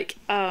really like.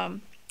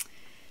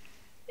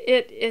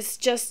 It is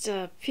just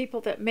people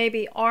that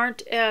maybe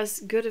aren't as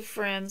good of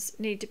friends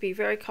need to be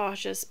very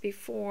cautious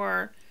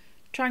before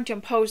trying to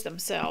impose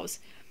themselves.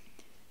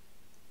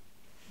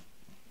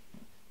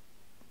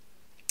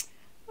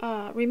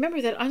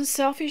 Remember that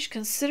unselfish,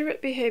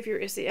 considerate behavior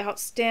is the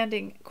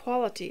outstanding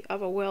quality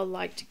of a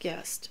well-liked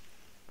guest.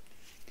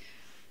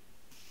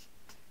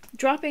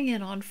 Dropping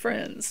in on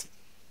friends.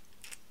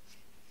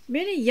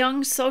 Many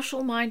young,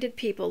 social-minded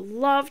people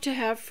love to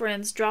have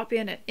friends drop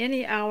in at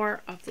any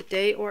hour of the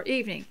day or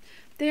evening.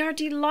 They are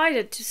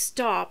delighted to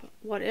stop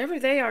whatever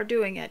they are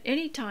doing at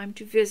any time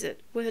to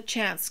visit with a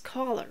chance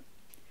caller.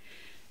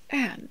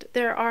 And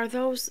there are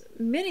those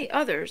many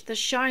others, the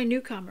shy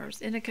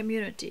newcomers in a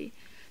community,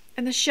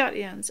 and the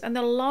shut-ins, and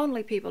the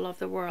lonely people of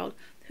the world,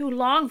 who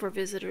long for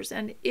visitors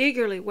and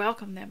eagerly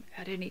welcome them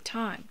at any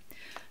time.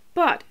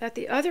 But at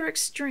the other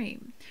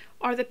extreme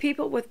are the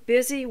people with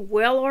busy,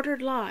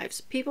 well-ordered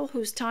lives, people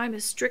whose time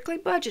is strictly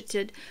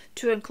budgeted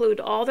to include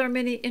all their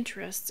many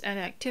interests and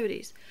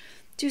activities.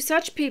 To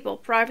such people,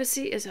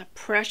 privacy is a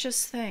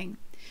precious thing.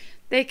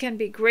 They can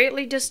be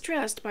greatly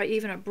distressed by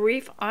even a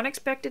brief,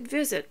 unexpected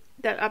visit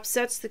that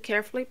upsets the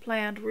carefully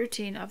planned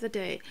routine of the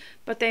day,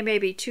 but they may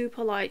be too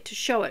polite to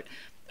show it.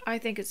 I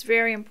think it's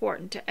very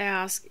important to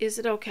ask, is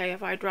it okay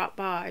if I drop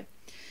by?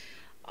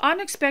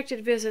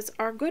 Unexpected visits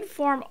are good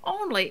form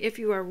only if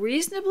you are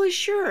reasonably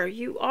sure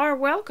you are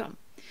welcome,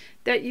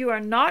 that you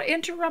are not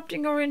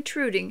interrupting or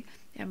intruding,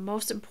 and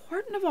most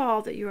important of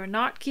all, that you are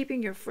not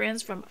keeping your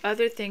friends from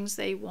other things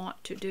they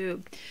want to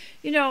do.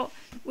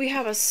 We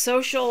have a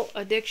social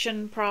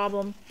addiction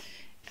problem,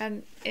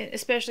 and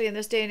especially in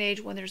this day and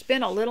age when there's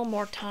been a little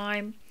more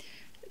time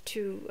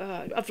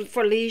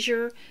for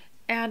leisure,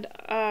 and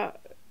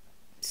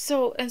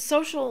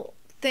social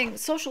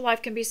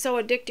life can be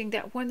so addicting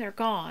that when they're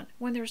gone,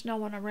 when there's no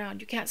one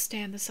around, you can't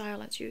stand the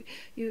silence.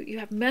 You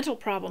have mental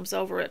problems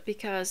over it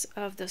because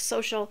of the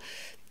social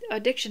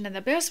addiction. And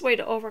the best way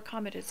to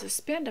overcome it is to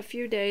spend a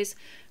few days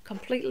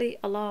completely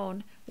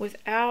alone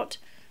without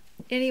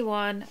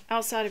anyone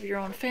outside of your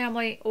own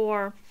family,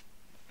 or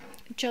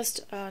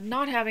just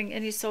not having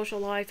any social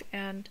life,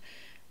 and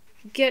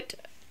get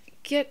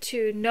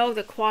to know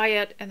the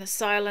quiet and the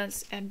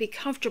silence and be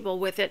comfortable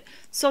with it,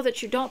 so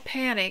that you don't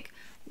panic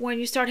when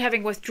you start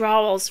having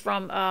withdrawals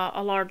from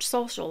a large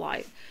social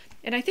life.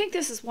 And I think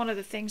this is one of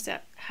the things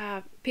that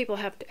people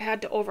have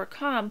had to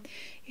overcome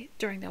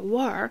during the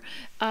war,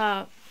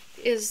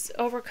 is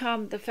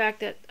overcome the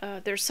fact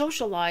that their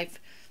social life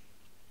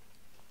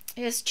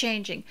is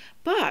changing.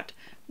 But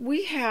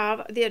we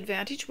have the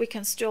advantage, we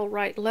can still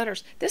write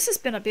letters. This has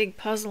been a big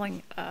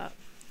puzzling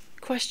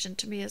question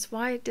to me, is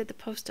why did the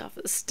post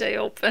office stay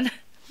open?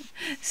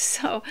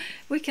 So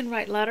we can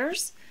write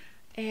letters,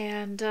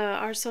 and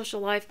our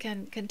social life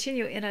can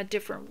continue in a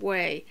different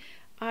way.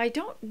 I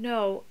don't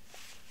know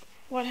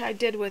what I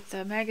did with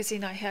the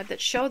magazine I had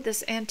that showed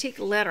this antique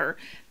letter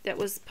that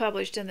was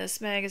published in this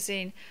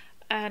magazine,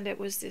 and it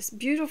was this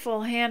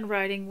beautiful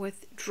handwriting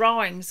with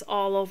drawings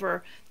all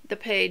over the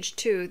page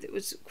too. That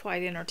was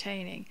quite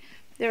entertaining.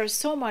 There is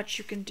so much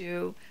you can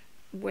do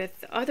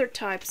with other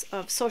types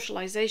of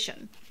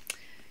socialization.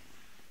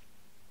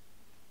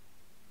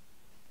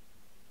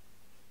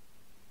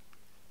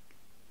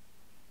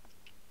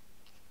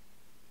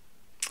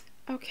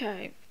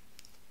 Okay.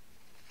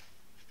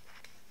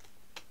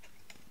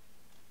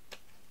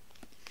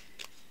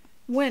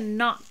 When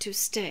not to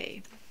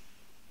stay.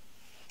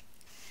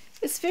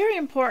 It's very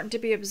important to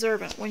be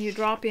observant when you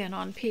drop in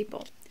on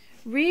people.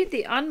 Read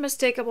the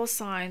unmistakable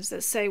signs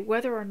that say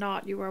whether or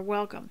not you are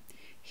welcome.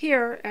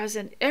 Here, as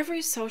in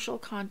every social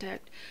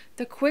contact,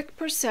 the quick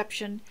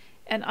perception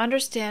and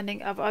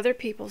understanding of other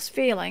people's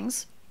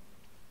feelings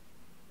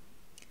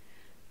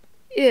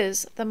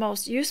is the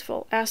most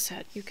useful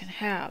asset you can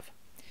have.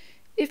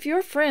 If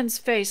your friend's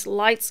face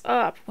lights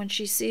up when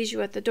she sees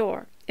you at the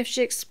door, if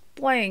she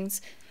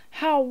explains,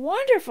 "How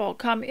wonderful,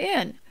 come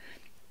in,"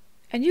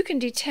 and you can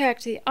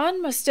detect the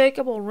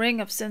unmistakable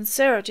ring of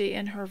sincerity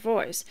in her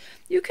voice,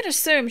 you can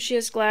assume she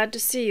is glad to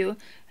see you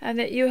and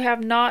that you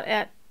have not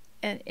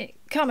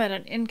come at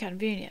an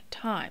inconvenient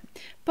time.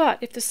 But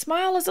if the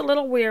smile is a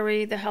little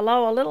weary, the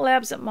hello a little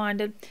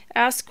absent-minded,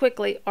 ask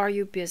quickly, "Are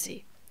you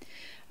busy?"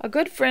 A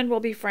good friend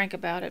will be frank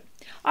about it.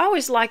 I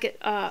always like it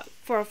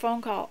for a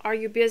phone call. "Are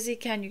you busy?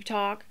 Can you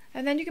talk?"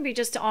 And then you can be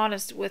just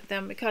honest with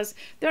them because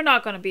they're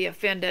not going to be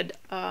offended.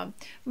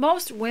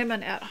 Most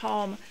women at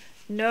home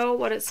know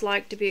what it's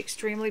like to be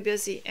extremely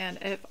busy, and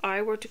if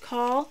I were to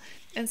call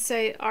and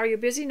say, "Are you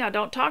busy?" Now,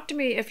 don't talk to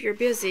me if you're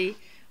busy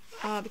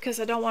because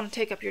I don't want to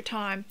take up your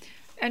time.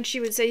 And she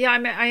would say, "Yeah,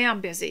 I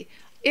am busy."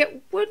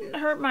 It wouldn't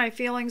hurt my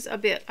feelings a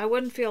bit. I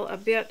wouldn't feel a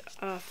bit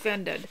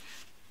offended.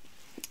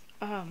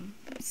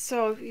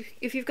 So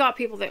if you've got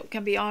people that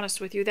can be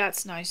honest with you,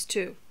 that's nice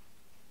too.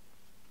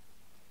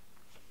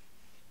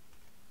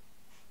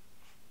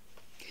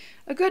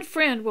 A good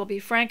friend will be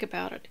frank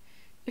about it.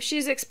 If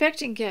she's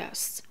expecting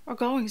guests, or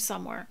going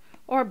somewhere,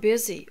 or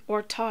busy,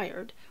 or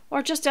tired,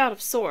 or just out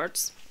of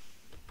sorts,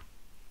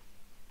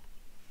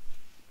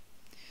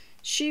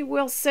 she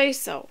will say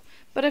so.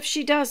 But if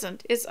she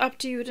doesn't, it's up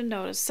to you to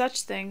notice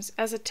such things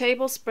as a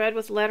table spread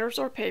with letters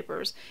or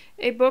papers,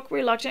 a book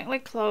reluctantly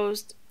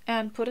closed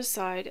and put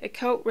aside, a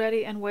coat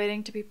ready and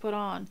waiting to be put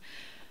on.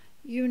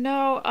 You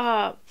know,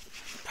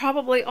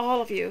 probably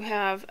all of you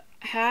have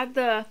had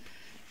the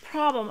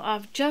problem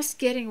of just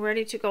getting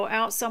ready to go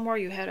out somewhere.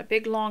 You had a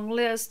big long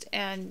list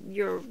and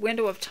your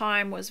window of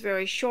time was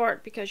very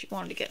short because you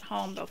wanted to get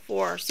home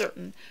before a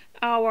certain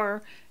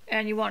hour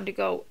and you wanted to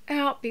go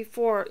out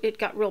before it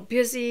got real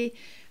busy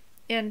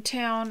in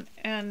town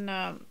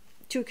and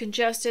too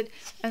congested,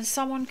 and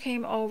someone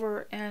came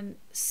over and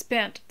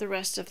spent the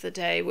rest of the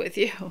day with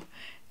you.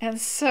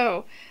 And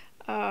so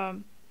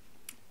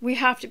we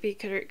have to be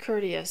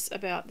courteous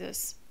about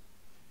this.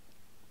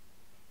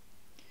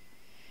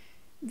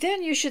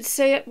 Then you should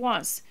say at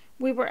once,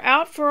 "We were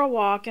out for a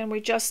walk and we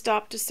just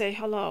stopped to say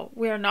hello.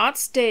 We are not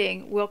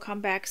staying. We'll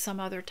come back some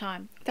other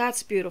time."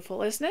 That's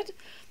beautiful, isn't it?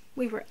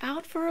 We were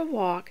out for a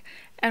walk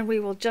and we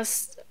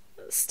just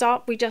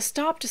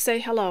stopped to say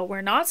hello.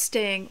 We're not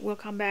staying. We'll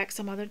come back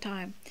some other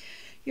time.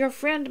 Your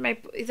friend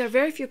there are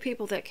very few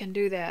people that can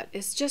do that.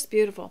 It's just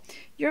beautiful.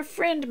 Your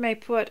friend may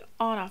put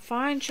on a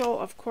fine show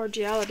of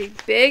cordiality,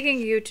 begging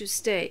you to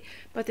stay,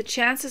 but the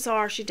chances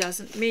are she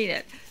doesn't mean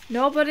it.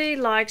 Nobody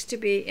likes to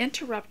be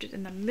interrupted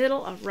in the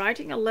middle of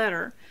writing a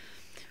letter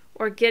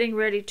or getting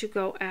ready to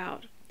go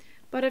out.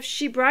 But if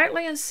she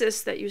brightly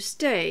insists that you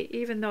stay,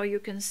 even though you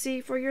can see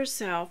for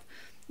yourself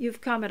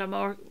you've come at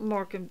a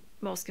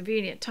most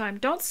convenient time,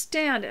 don't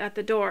stand at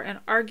the door and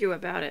argue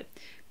about it.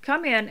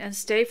 Come in and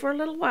stay for a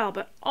little while,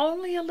 but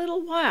only a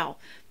little while.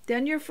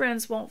 Then your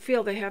friends won't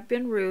feel they have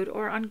been rude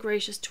or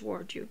ungracious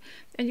toward you,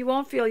 and you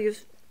won't feel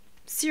you've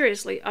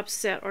seriously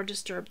upset or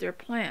disturbed their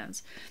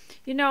plans.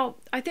 You know,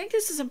 I think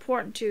this is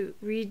important to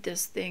read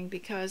this thing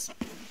because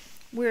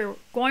we're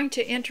going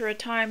to enter a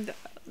time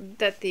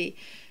that the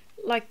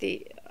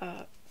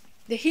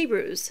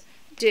Hebrews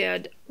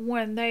did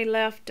when they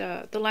left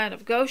the land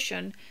of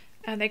Goshen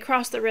and they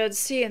crossed the Red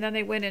Sea and then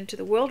they went into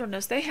the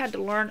wilderness. They had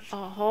to learn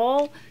a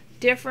whole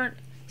different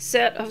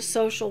set of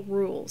social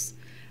rules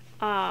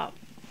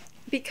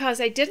because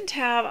they didn't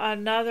have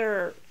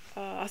another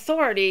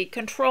authority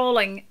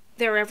controlling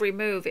their every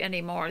move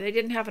anymore.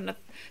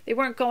 They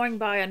weren't going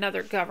by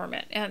another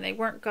government, and they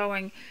weren't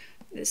going.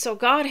 So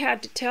God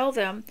had to tell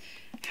them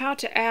how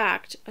to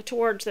act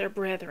towards their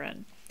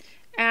brethren,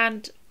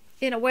 and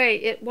in a way,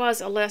 it was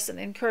a lesson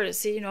in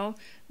courtesy. You know,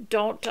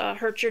 don't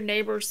hurt your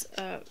neighbor's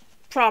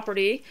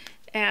property,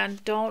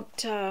 and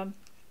don't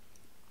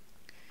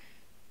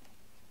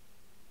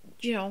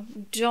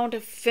don't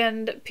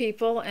offend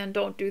people, and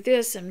don't do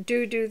this and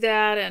do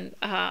that, and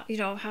how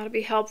to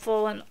be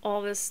helpful and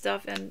all this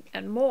stuff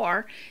and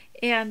more.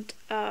 And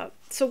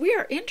so we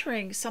are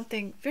entering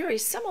something very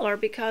similar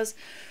because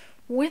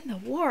when the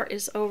war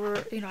is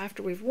over,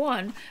 after we've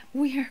won,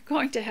 we are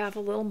going to have a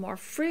little more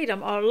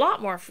freedom, a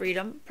lot more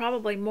freedom,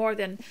 probably more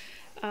than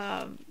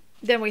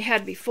we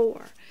had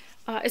before.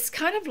 It's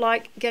kind of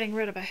like getting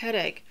rid of a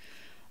headache.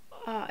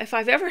 If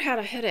I've ever had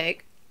a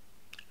headache,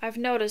 I've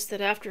noticed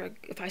that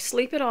if I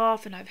sleep it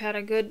off and I've had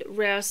a good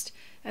rest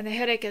and the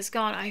headache is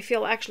gone, I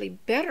feel actually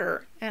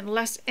better and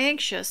less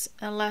anxious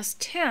and less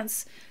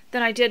tense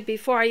than I did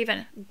before I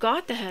even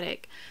got the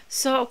headache.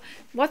 So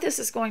what this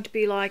is going to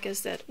be like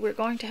is that we're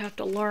going to have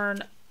to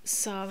learn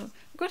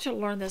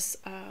this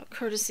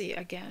courtesy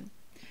again,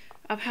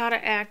 of how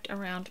to act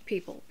around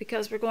people,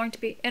 because we're going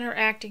to be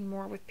interacting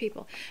more with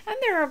people. And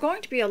there are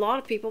going to be a lot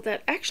of people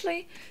that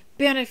actually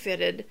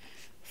benefited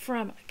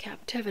from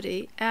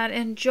captivity and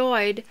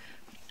enjoyed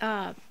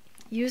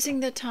using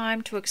the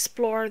time to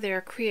explore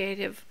their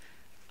creative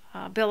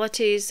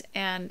abilities,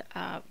 and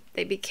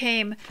they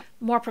became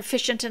more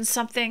proficient in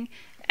something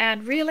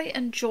and really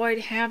enjoyed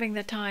having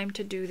the time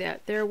to do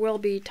that. There will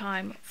be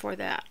time for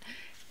that.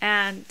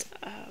 And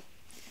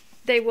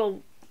they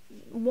will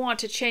want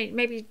to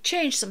maybe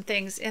change some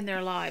things in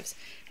their lives.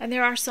 And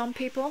there are some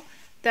people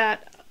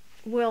that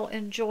will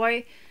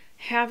enjoy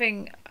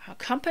having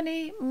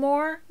company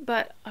more,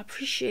 but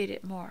appreciate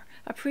it more,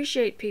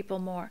 appreciate people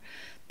more.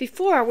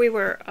 Before, we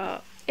were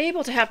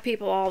able to have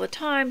people all the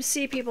time,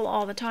 see people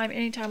all the time,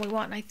 anytime we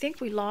want, and I think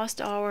we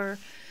lost our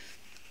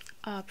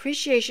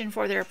appreciation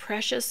for their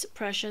precious,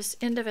 precious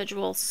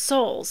individual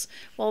souls.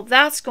 Well,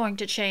 that's going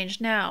to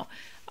change now.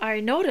 I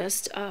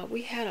noticed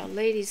we had a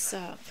ladies'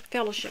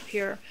 fellowship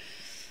here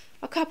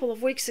a couple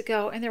of weeks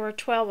ago, and there were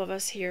 12 of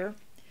us here,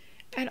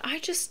 and I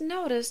just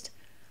noticed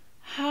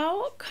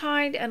how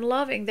kind and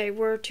loving they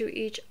were to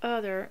each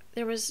other.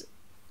 There was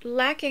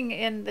lacking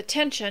in the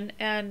tension,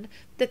 and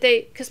that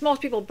because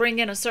most people bring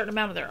in a certain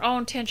amount of their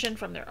own tension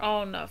from their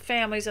own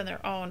families and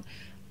their own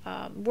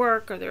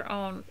work or their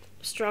own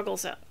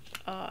struggles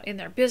in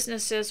their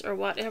businesses or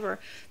whatever.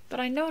 But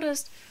I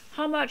noticed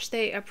how much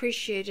they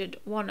appreciated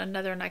one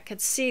another, and I could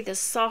see the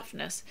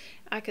softness.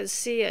 I could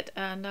see it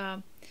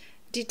and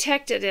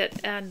detected it,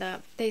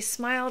 and they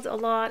smiled a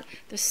lot.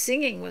 The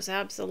singing was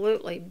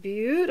absolutely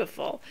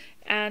beautiful,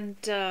 and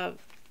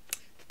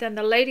then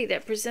the lady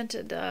that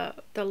presented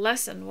the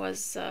lesson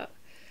was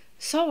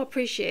so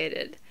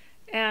appreciated.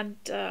 And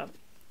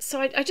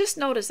so I just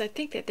noticed, I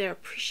think that they're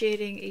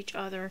appreciating each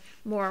other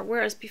more,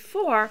 whereas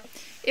before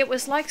it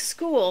was like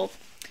school.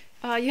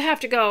 You have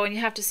to go and you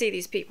have to see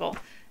these people,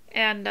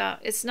 and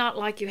it's not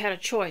like you had a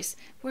choice.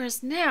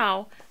 Whereas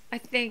now, I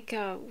think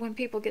when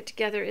people get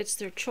together, it's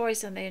their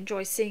choice and they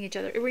enjoy seeing each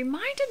other. It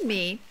reminded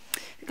me,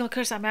 of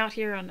course I'm out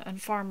here on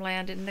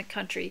farmland in the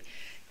country,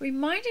 it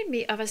reminded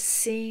me of a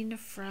scene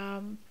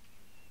from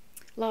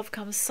Love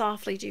Comes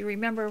Softly. Do you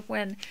remember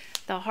when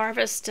the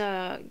harvest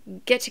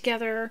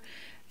get-together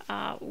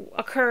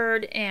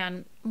occurred,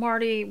 and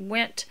Marty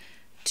went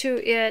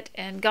to it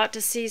and got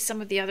to see some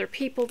of the other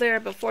people there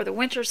before the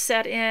winter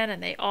set in,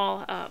 and they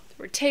all there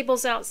were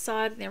tables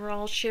outside, and they were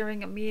all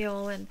sharing a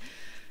meal and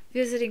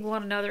visiting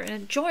one another and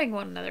enjoying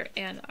one another.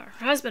 And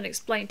her husband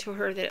explained to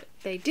her that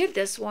they did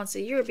this once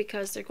a year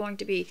because they're going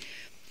to be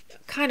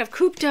kind of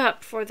cooped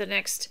up for the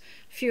next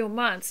few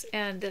months,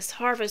 and this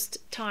harvest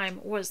time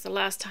was the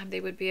last time they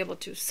would be able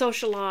to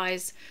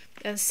socialize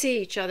and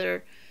see each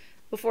other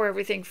before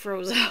everything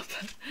froze up.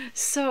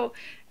 So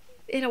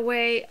in a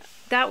way,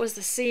 that was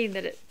the scene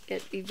that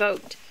it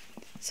evoked.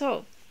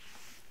 So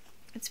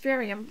it's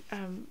very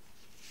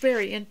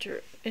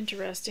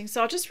interesting.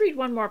 So I'll just read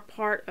one more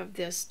part of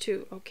this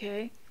too,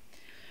 okay?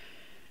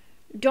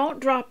 Don't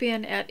drop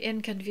in at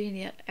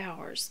inconvenient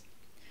hours.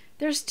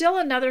 There's still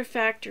another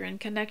factor in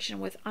connection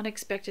with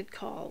unexpected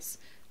calls.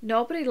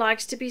 Nobody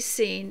likes to be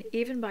seen,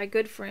 even by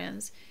good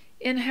friends,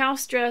 in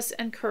house dress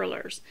and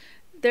curlers.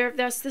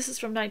 This is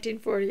from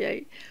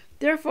 1948.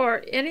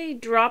 Therefore, any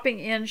dropping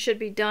in should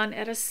be done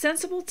at a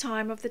sensible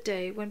time of the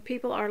day when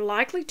people are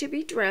likely to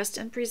be dressed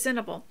and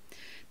presentable.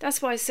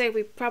 That's why I say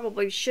we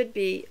probably should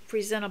be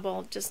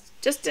presentable,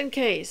 just in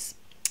case,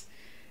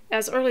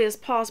 as early as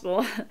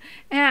possible,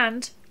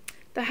 and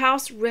the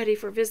house ready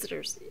for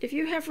visitors. If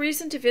you have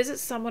reason to visit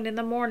someone in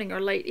the morning or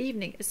late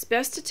evening, it's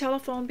best to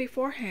telephone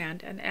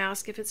beforehand and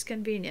ask if it's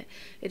convenient.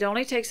 It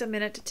only takes a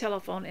minute to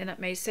telephone, and it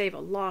may save a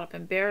lot of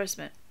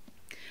embarrassment.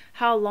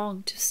 How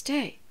long to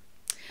stay?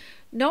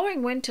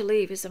 Knowing when to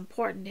leave is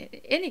important in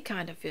any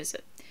kind of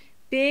visit.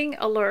 Being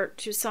alert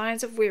to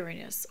signs of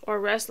weariness or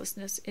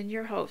restlessness in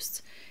your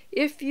hosts.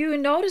 If you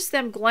notice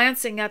them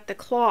glancing at the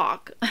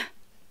clock,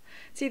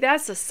 see,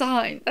 that's a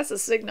sign, that's a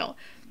signal.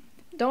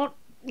 Don't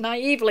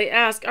naively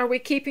ask, are we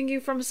keeping you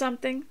from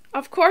something?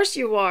 Of course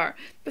you are,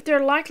 but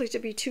they're likely to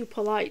be too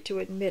polite to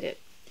admit it.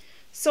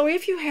 So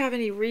if you have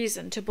any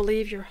reason to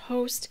believe your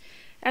host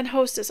and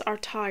hostess are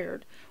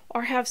tired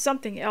or have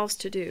something else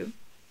to do,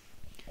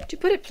 to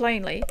put it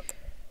plainly,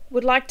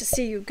 would like to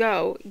see you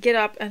go, get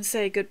up and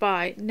say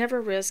goodbye.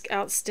 Never risk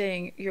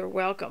outstaying your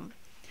welcome.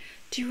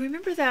 Do you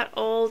remember that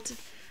old,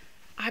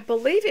 I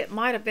believe it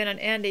might have been an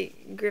Andy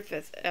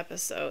Griffith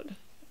episode.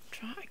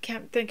 I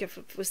can't think if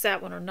it was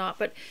that one or not,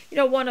 but you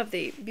know, one of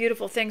the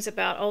beautiful things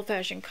about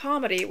old-fashioned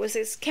comedy was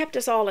it's kept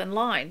us all in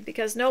line,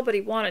 because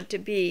nobody wanted to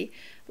be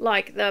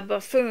like the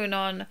buffoon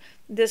on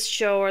this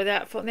show or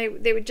that.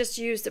 They would just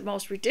use the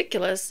most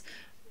ridiculous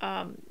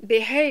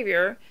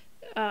behavior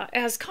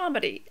as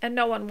comedy, and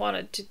no one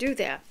wanted to do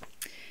that.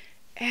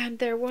 And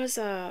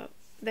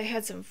they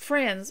had some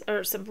friends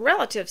or some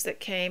relatives that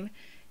came,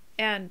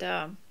 and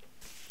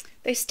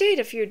they stayed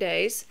a few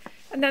days,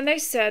 And then they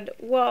said,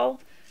 well,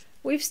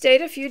 we've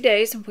stayed a few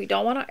days and we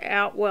don't want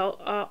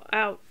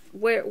to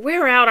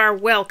wear out our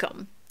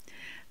welcome.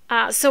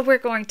 So we're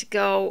going to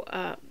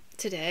go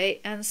today.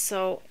 And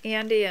so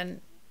Andy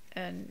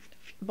and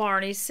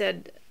Barney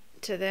said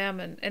to them,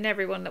 and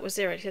everyone that was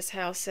there at his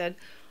house said,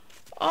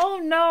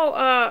 oh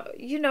no,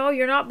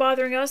 you're not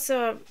bothering us.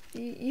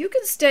 You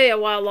can stay a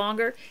while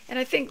longer. And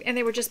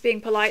they were just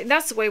being polite. And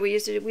that's the way we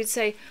used to do. We'd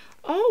say,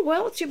 oh,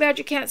 well, it's too bad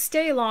you can't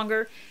stay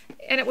longer.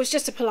 And it was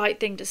just a polite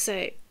thing to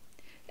say.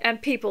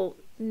 And people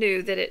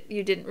knew that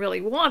you didn't really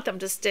want them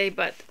to stay,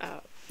 but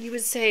you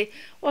would say,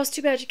 well, it's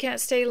too bad you can't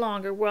stay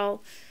longer.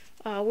 Well,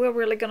 we're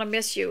really going to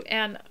miss you.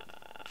 And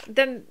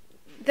then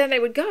they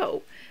would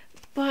go.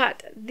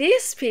 But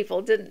these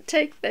people didn't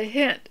take the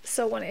hint.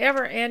 So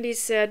whenever Andy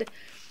said,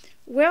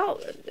 well,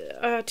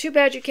 too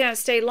bad you can't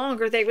stay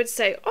longer, they would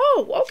say,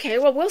 oh, okay,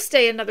 well, we'll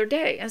stay another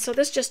day. And so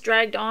this just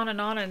dragged on,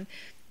 and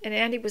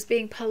Andy was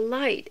being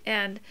polite,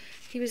 and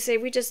he would say,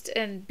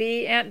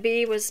 Aunt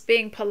B was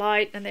being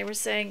polite, and they were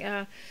saying,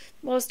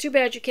 well, it's too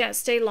bad you can't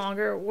stay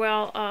longer.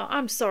 Well,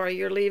 I'm sorry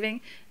you're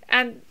leaving.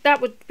 And that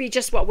would be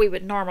just what we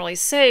would normally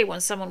say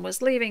when someone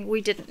was leaving.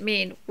 We didn't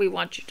mean we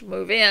want you to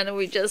move in, and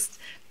we just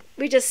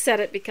said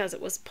it because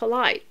it was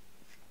polite.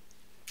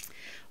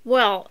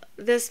 Well,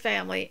 this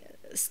family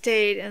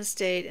stayed and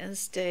stayed and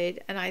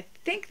stayed, and I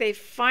think they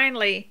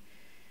finally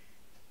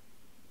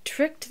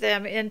tricked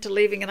them into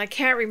leaving, and I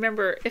can't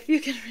remember if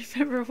you can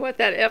remember what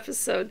that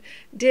episode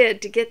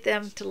did to get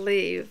them to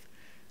leave.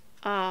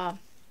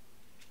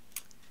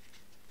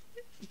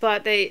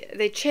 But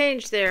they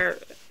changed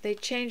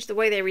the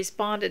way they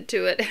responded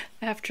to it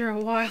after a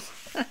while.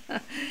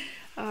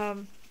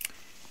 And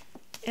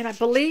I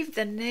believe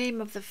the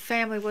name of the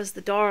family was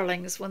the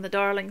Darlings when the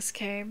Darlings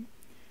came.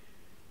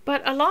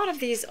 But a lot of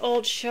these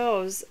old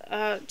shows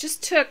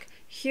just took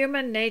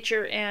human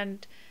nature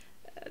and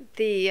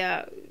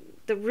the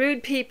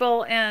rude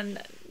people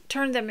and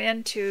turned them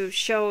into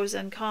shows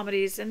and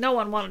comedies, and no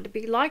one wanted to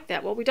be like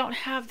that. Well, we don't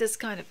have this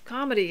kind of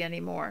comedy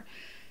anymore.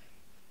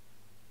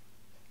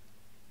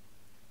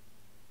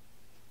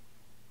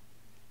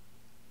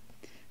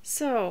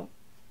 So,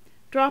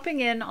 dropping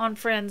in on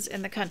friends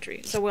in the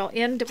country. So we'll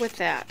end with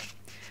that.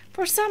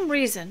 For some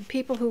reason,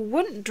 people who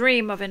wouldn't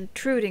dream of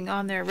intruding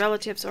on their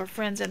relatives or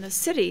friends in the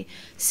city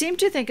seem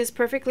to think it's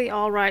perfectly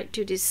all right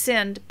to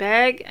descend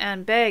bag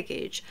and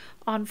baggage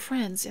on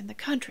friends in the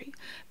country.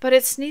 But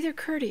it's neither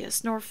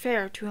courteous nor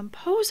fair to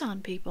impose on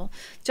people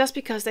just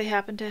because they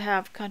happen to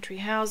have country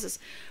houses.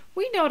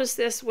 We noticed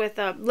this with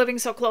living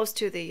so close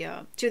to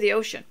the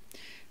ocean,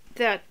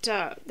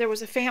 that there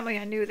was a family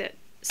I knew that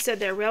said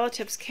their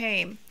relatives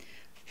came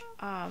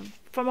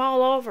from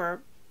all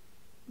over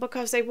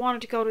because they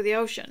wanted to go to the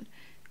ocean,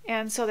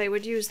 and so they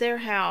would use their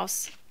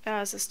house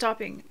as a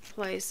stopping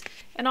place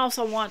and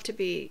also want to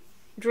be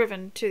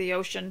driven to the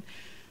ocean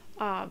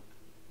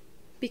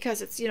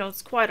because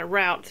it's quite a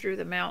route through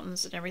the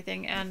mountains and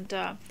everything. And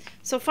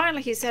so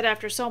finally he said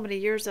after so many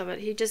years of it,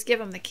 he'd just give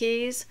them the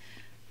keys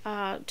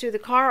to the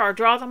car or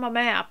draw them a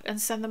map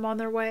and send them on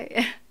their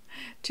way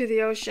to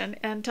the ocean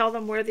and tell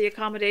them where the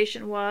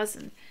accommodation was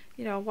and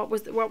what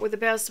were the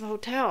best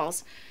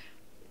hotels.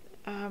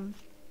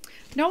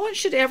 No one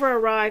should ever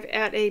arrive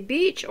at a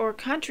beach or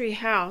country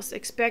house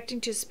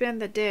expecting to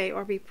spend the day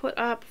or be put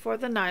up for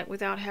the night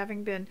without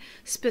having been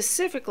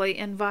specifically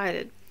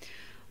invited.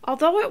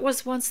 Although it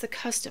was once the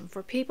custom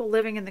for people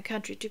living in the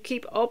country to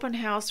keep open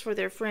house for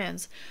their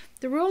friends,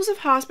 the rules of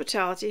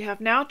hospitality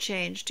have now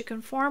changed to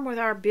conform with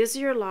our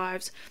busier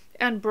lives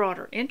and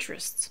broader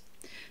interests.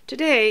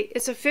 Today,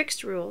 it's a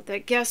fixed rule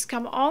that guests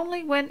come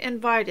only when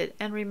invited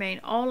and remain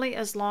only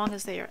as long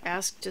as they are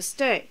asked to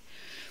stay.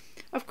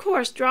 Of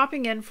course,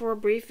 dropping in for a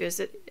brief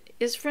visit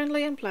is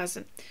friendly and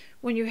pleasant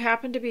when you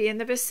happen to be in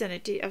the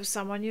vicinity of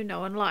someone you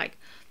know and like,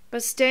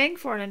 but staying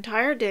for an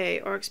entire day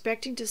or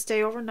expecting to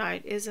stay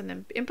overnight is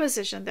an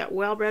imposition that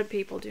well-bred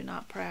people do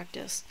not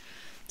practice.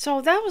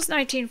 So that was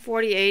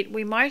 1948.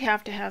 We might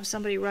have to have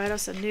somebody write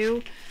us a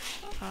new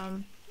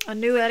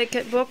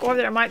etiquette book, or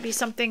there might be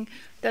something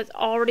that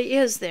already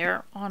is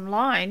there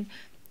online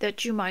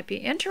that you might be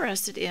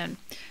interested in.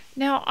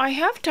 Now, I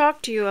have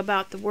talked to you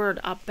about the word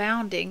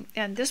abounding,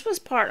 and this was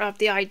part of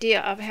the idea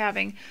of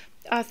having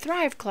a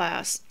Thrive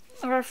class,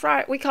 or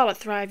we call it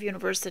Thrive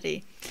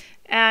University,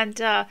 and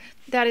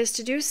that is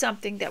to do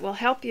something that will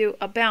help you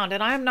abound.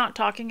 And I am not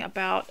talking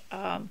about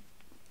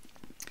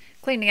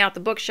cleaning out the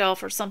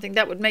bookshelf or something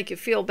that would make you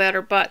feel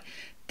better, but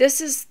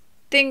these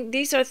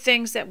are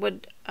things that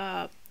would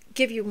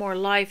give you more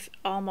life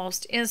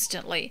almost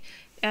instantly.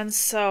 And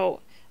so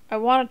I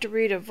wanted to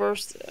read a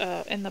verse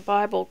in the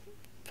Bible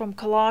from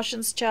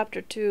Colossians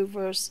chapter 2,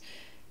 verse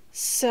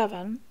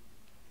 7.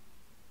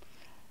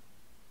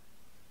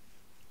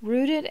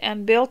 Rooted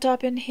and built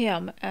up in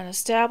him and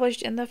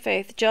established in the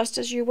faith, just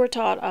as you were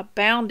taught,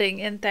 abounding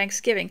in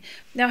thanksgiving.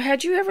 Now,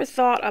 had you ever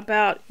thought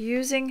about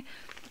using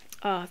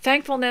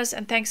thankfulness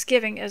and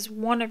thanksgiving as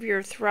one of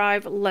your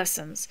Thrive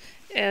lessons,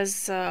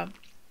 as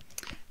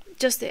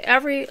just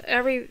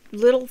every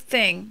little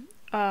thing,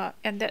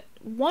 and that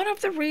one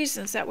of the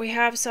reasons that we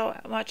have so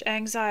much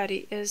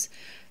anxiety is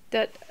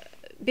that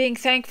being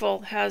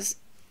thankful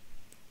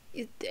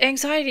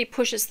anxiety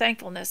pushes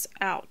thankfulness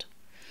out.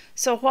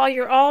 So while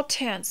you're all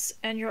tense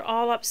and you're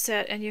all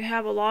upset and you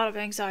have a lot of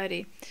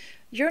anxiety,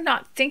 you're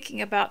not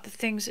thinking about the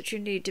things that you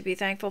need to be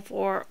thankful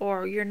for,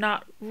 or you're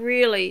not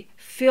really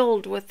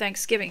filled with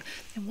thanksgiving.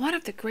 And one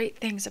of the great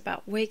things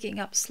about waking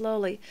up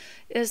slowly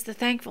is the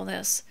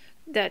thankfulness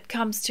that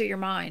comes to your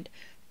mind,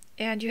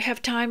 and you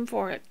have time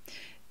for it.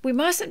 We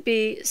mustn't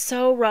be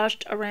so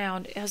rushed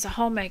around as a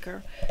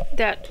homemaker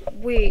that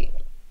we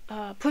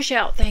push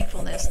out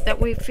thankfulness, that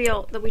we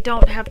feel that we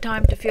don't have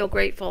time to feel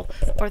grateful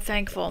or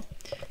thankful.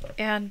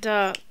 And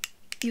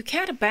you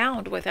can't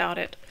abound without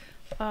it.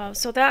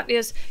 So that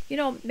is,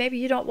 maybe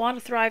you don't want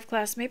a Thrive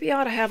class. Maybe you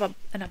ought to have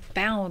an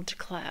Abound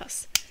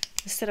class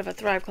instead of a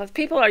Thrive class.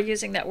 People are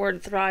using that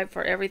word Thrive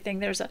for everything.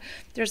 There's a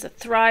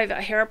Thrive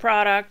hair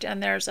product,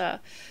 and there's a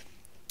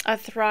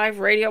Thrive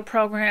radio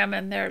program,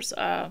 and there's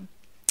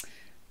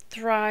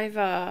Thrive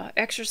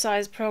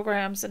exercise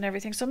programs and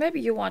everything. So maybe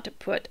you want to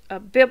put a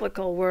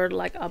biblical word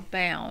like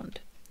abound.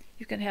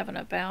 You can have an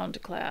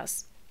Abound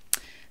class.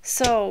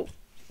 So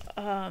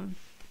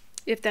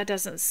if that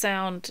doesn't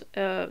sound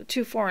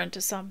too foreign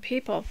to some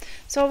people.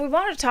 So we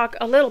want to talk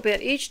a little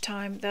bit each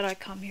time that I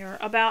come here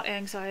about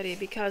anxiety,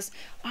 because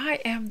I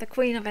am the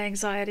queen of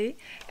anxiety,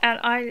 and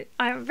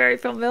I'm very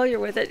familiar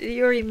with it.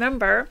 You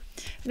remember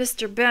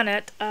Mr.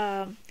 Bennett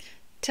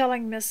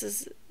telling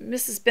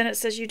Mrs. Bennett,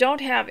 says, "You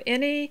don't have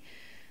any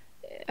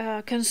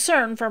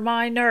concern for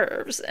my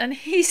nerves." And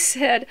he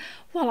said,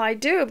 "Well, I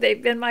do.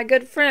 They've been my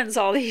good friends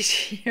all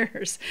these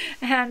years."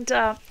 And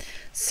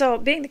so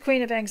being the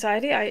queen of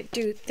anxiety, I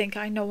do think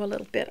I know a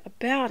little bit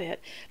about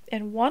it.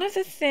 And one of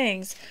the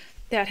things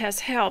that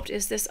has helped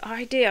is this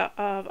idea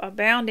of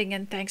abounding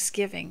in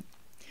thanksgiving,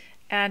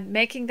 and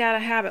making that a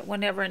habit.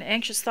 Whenever an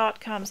anxious thought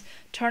comes,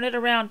 turn it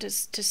around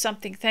to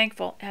something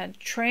thankful, and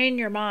train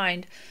your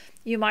mind.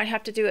 You might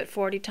have to do it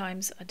 40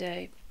 times a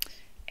day.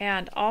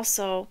 And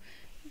also,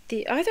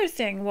 the other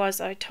thing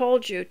was, I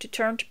told you to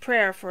turn to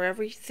prayer for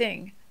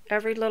everything,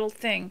 every little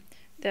thing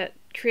that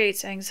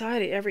creates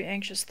anxiety, every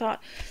anxious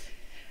thought.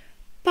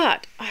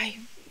 But I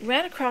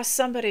ran across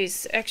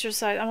somebody's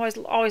exercise.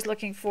 I'm always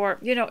looking for,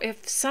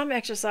 if some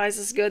exercise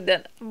is good,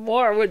 then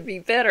more would be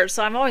better.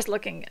 So I'm always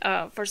looking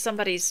for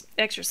somebody's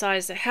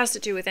exercise that has to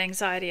do with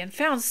anxiety, and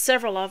found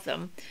several of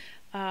them.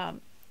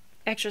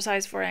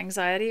 Exercise for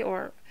anxiety,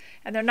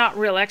 and they're not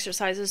real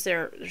exercises,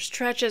 they're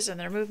stretches and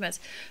they're movements.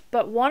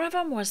 But one of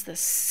them was the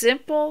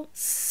simple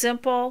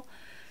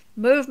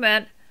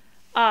movement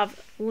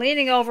of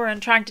leaning over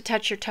and trying to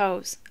touch your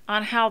toes,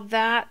 on how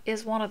that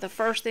is one of the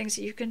first things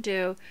that you can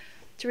do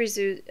to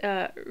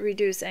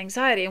reduce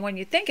anxiety. And when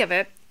you think of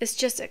it, it's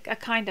just a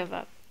kind of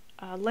a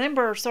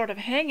limber sort of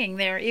hanging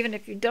there, even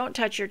if you don't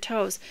touch your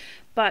toes.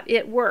 But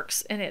it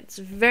works, and it's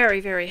very,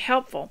 very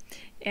helpful.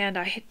 And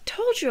I had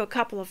told you a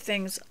couple of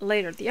things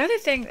later. The other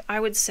thing I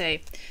would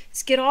say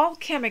is get all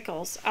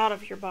chemicals out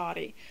of your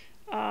body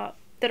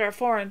that are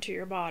foreign to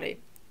your body.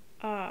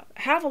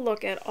 Have a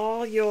look at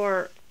all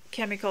your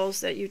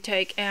chemicals that you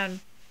take and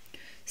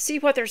see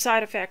what their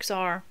side effects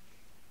are.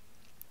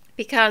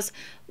 Because,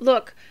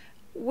 look,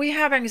 we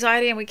have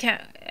anxiety and we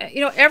can't,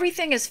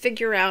 everything is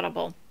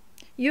figure-outable.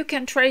 You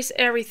can trace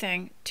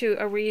everything to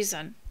a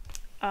reason.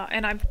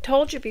 And I've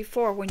told you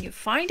before, when you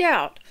find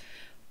out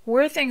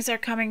where things are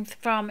coming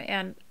from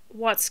and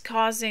what's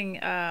causing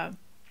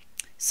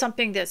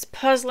something that's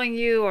puzzling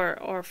you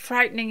or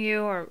frightening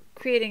you or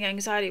creating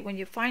anxiety, when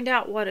you find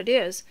out what it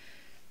is,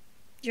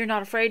 you're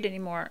not afraid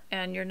anymore,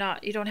 and you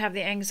don't have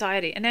the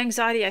anxiety. And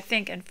anxiety, I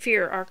think, and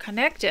fear are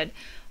connected.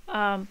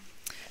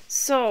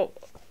 So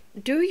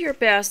do your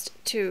best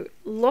to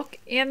look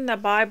in the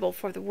Bible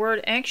for the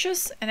word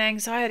anxious and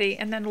anxiety,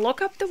 and then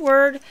look up the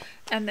word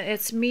and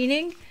its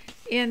meaning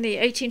in the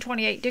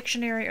 1828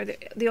 dictionary, or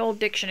the old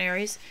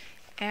dictionaries,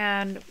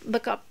 and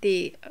look up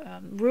the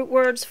root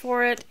words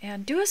for it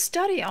and do a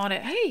study on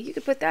it. Hey, you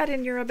could put that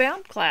in your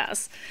Abound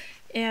class.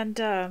 And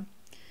I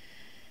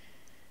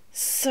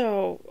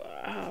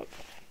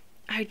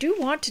do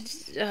want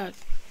to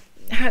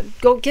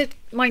go get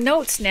my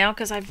notes now,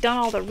 because I've done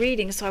all the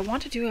reading, so I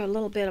want to do a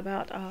little bit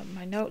about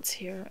my notes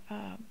here.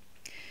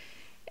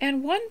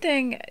 And one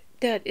thing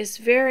that is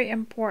very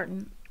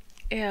important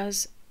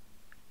is,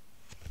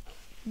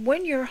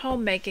 when you're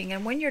homemaking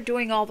and when you're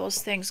doing all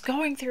those things,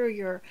 going through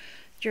your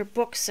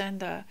books and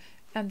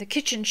the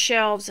kitchen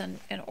shelves and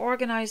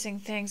organizing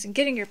things and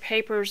getting your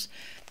papers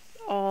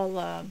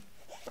all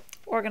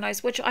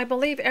organized, which I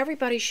believe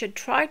everybody should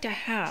try to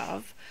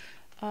have,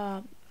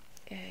 a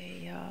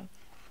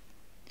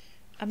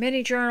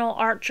mini journal,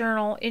 art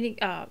journal, any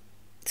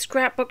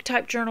scrapbook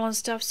type journal and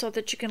stuff, so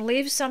that you can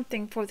leave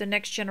something for the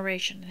next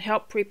generation and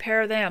help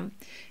prepare them,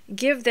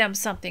 give them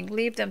something,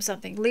 leave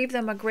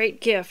them a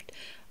great gift.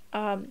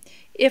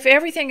 If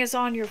everything is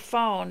on your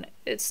phone,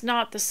 it's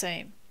not the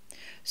same.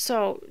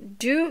 So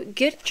do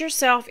get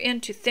yourself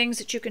into things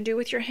that you can do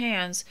with your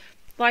hands,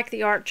 like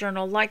the art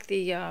journal, like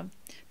the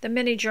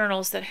mini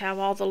journals that have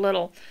all the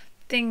little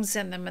things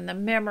in them, and the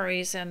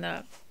memories,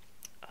 and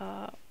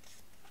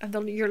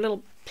your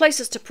little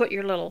places to put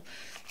your little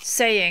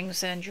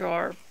sayings and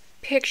your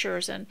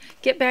pictures, and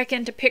get back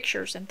into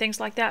pictures and things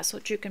like that, so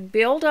that you can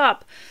build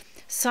up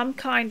some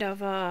kind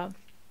of a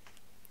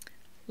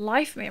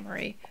life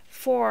memory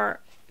for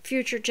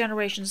future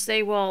generations.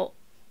 They will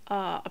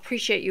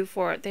appreciate you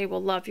for it. They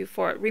will love you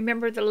for it.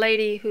 Remember the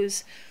lady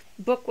whose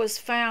book was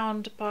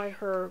found by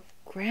her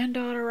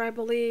granddaughter, I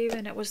believe,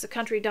 and it was The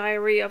Country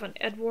Diary of an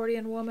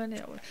Edwardian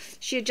Woman.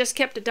 She had just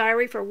kept a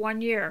diary for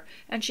 1 year,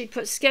 and she'd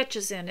put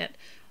sketches in it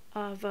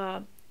of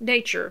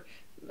nature,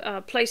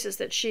 places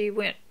that she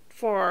went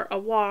for a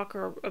walk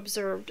or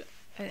observed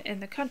in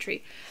the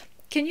country.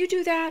 Can you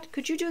do that?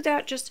 Could you do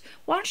that?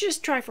 Why don't you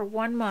just try for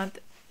 1 month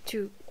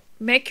to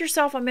make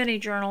yourself a mini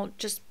journal,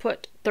 just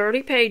put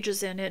 30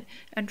 pages in it,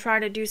 and try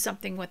to do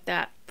something with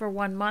that for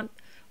 1 month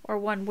or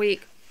 1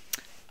 week.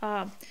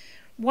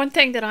 One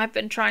thing that I've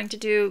been trying to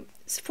do,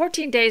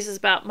 14 days is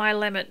about my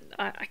limit.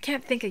 I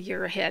can't think a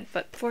year ahead,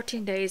 but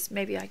 14 days,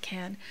 maybe I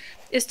can,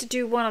 is to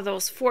do one of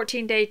those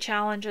 14-day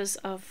challenges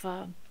of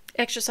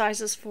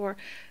exercises for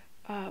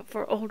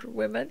older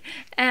women,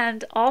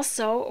 and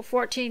also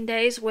 14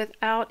 days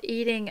without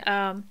eating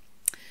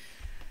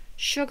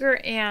sugar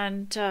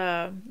and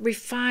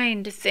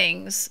refined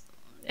things.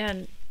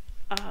 And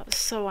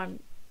so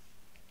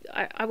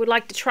I would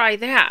like to try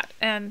that.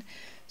 And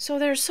so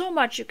there's so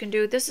much you can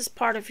do. This is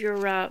part of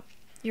your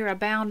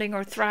abounding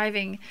or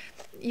thriving.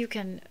 You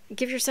can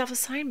give yourself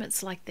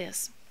assignments like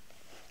this,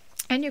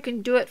 and you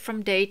can do it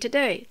from day to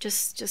day.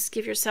 Just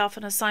give yourself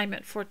an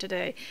assignment for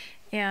today.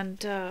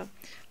 And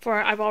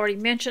I've already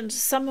mentioned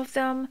some of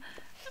them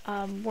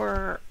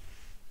were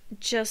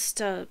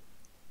just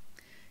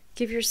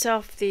give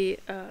yourself the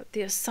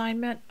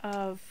assignment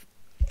of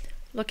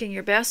looking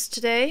your best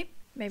today.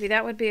 Maybe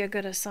that would be a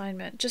good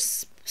assignment.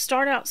 Just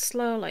start out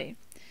slowly.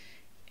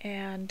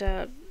 And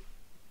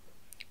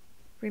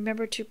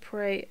remember to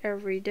pray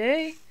every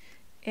day.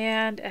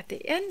 And at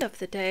the end of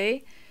the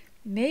day,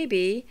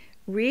 maybe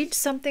read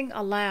something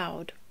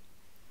aloud.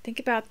 Think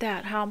about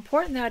that, how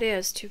important that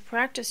is to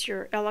practice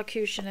your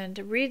elocution and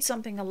to read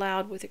something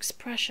aloud with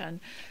expression,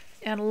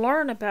 and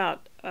learn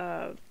about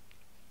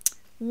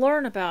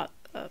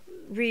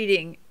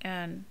reading.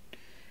 And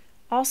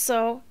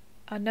also,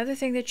 another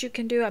thing that you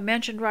can do, I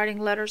mentioned writing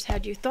letters.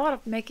 Had you thought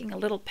of making a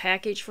little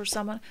package for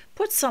someone?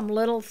 Put some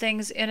little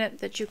things in it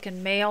that you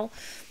can mail,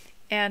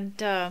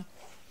 and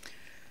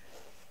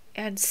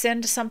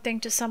send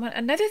something to someone.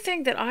 Another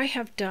thing that I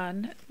have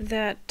done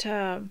that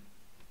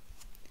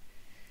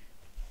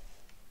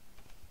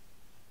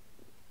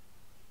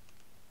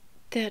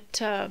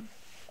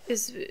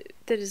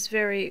is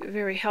very,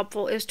 very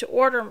helpful is to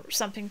order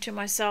something for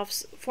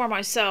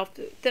myself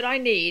that I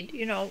need.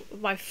 You know,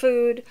 my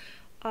food.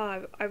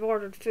 I've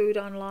ordered food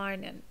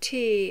online, and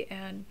tea,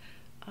 and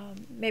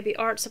maybe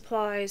art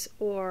supplies,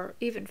 or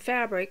even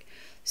fabric,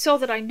 so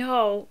that I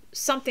know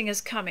something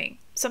is coming.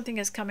 Something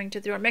is coming to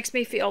the door. It makes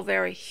me feel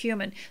very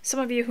human. Some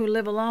of you who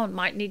live alone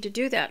might need to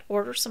do that.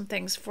 Order some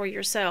things for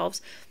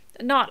yourselves.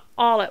 Not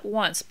all at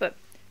once, but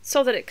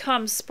so that it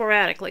comes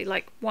sporadically,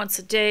 like once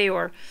a day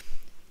or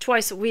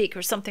twice a week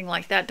or something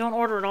like that. Don't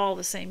order it all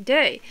the same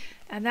day.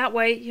 And that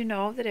way you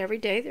know that every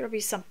day there will be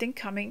something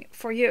coming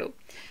for you.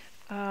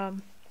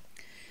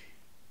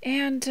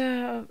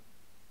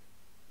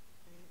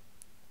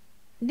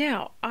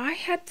 Now, I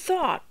had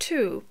thought,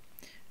 too,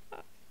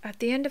 at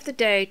the end of the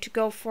day, to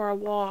go for a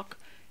walk.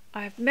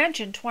 I've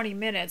mentioned 20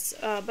 minutes,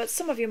 but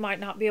some of you might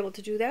not be able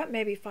to do that,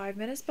 maybe 5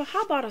 minutes. But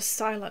how about a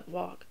silent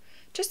walk?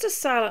 Just a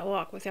silent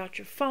walk without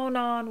your phone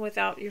on,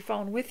 without your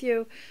phone with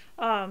you.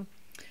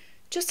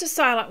 Just a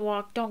silent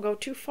walk. Don't go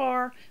too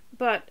far,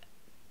 but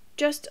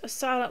just a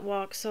silent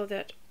walk so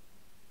that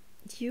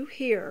you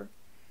hear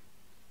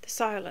the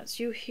silence.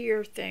 You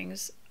hear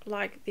things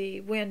like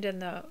the wind in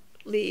the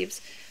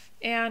leaves.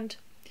 And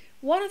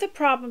one of the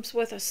problems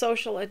with a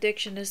social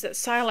addiction is that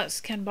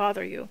silence can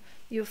bother you.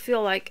 You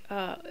feel like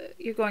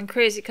you're going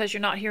crazy because you're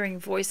not hearing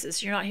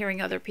voices, you're not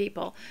hearing other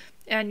people,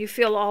 and you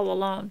feel all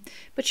alone.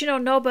 But you know,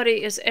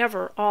 nobody is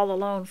ever all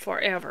alone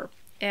forever,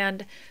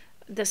 and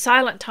the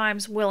silent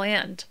times will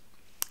end.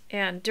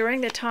 And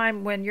during the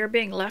time when you're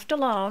being left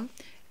alone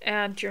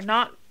and you're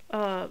not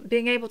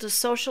being able to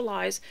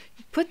socialize,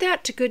 put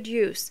that to good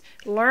use.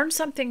 Learn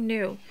something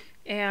new,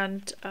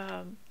 and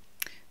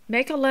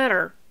make a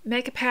letter,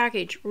 make a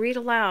package, read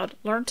aloud,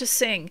 learn to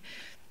sing.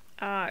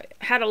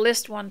 Had a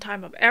list one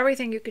time of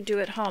everything you could do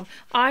at home.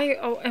 I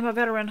am a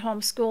veteran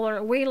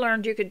homeschooler. We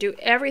learned you could do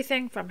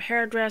everything from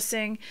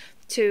hairdressing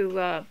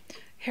to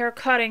hair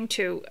cutting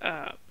to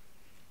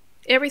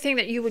everything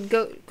that you would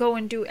go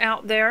and do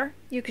out there,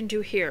 you can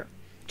do here.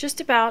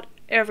 Just about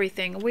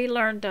everything. We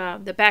learned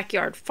the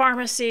backyard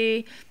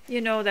pharmacy,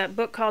 you know, that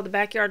book called The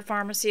Backyard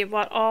Pharmacy, of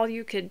what all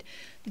you could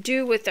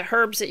do with the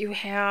herbs that you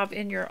have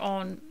in your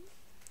own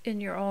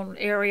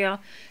area,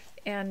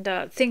 and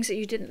things that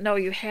you didn't know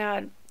you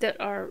had that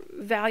are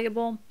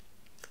valuable.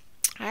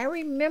 I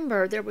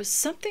remember there was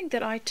something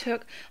that I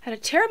took. I had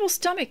a terrible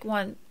stomach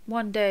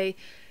one day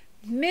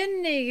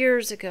many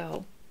years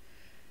ago,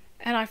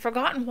 and I've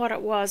forgotten what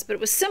it was, but it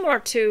was similar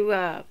to,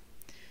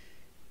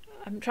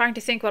 I'm trying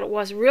to think what it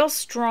was, real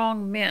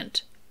strong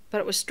mint, but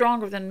it was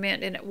stronger than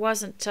mint, and it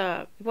wasn't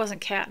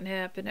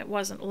catnip, and it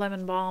wasn't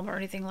lemon balm or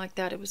anything like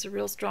that. It was a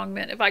real strong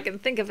mint. If I can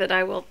think of it,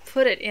 I will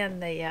put it in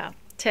the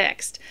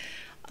text.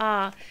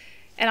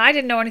 And I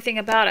didn't know anything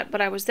about it, but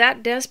I was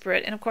that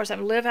desperate. And of course, I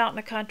live out in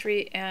the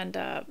country,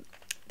 and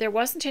there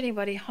wasn't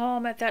anybody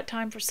home at that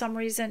time for some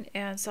reason.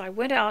 And so I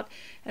went out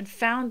and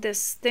found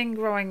this thing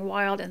growing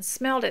wild and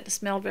smelled it. It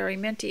smelled very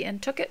minty,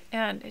 and took it,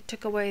 and it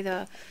took away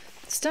the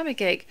stomach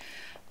ache.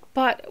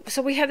 But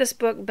so we had this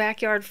book,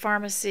 Backyard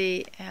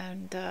Pharmacy,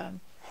 and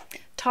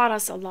taught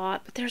us a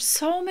lot. But there's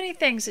so many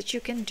things that you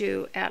can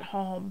do at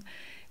home.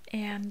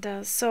 And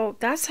so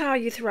that's how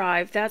you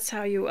thrive. That's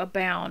how you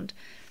abound.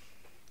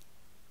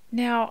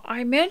 Now,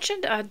 I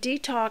mentioned a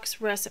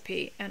detox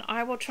recipe, and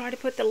I will try to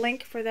put the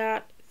link for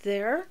that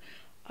there.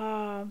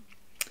 And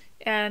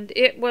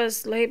it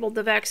was labeled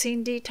the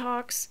vaccine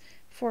detox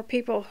for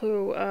people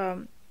who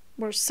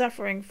were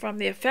suffering from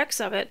the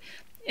effects of it.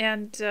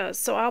 And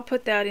so I'll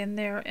put that in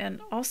there.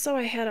 And also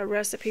I had a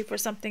recipe for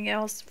something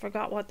else,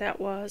 forgot what that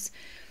was.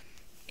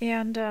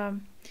 And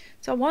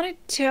so I want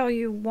to tell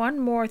you one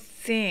more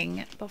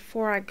thing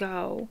before I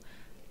go,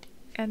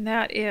 and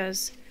that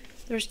is,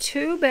 there's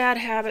two bad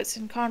habits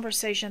in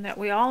conversation that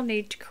we all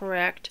need to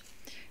correct,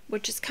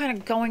 which is kind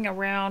of going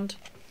around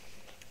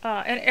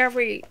in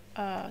every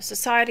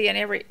society and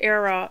every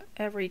era,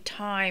 every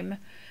time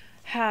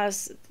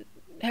has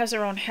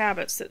their own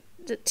habits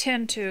that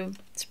tend to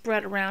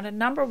spread around. And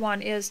number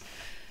one is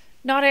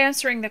not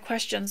answering the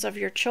questions of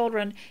your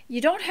children.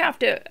 You don't have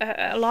to,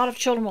 a lot of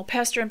children will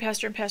pester and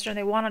pester and pester, and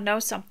they want to know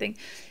something.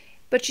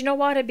 But you know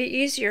what? It'd be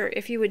easier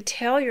if you would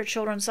tell your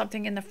children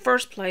something in the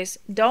first place.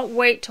 Don't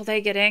wait till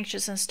they get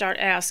anxious and start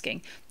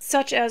asking.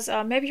 Such as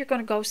maybe you're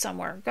going to go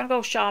somewhere. You're going to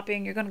go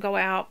shopping. You're going to go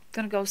out.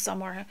 Going to go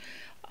somewhere.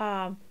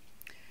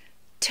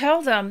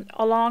 Tell them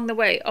along the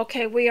way,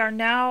 okay, we are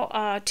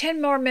now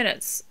 10 more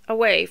minutes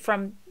away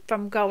from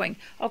going.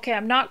 Okay,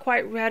 I'm not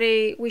quite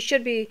ready. We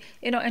should be,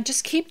 and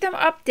just keep them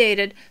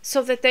updated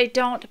so that they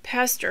don't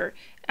pester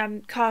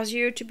and cause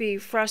you to be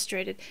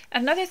frustrated.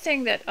 Another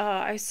thing that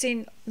I've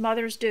seen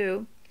mothers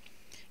do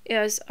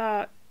is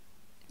not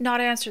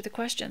answer the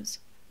questions.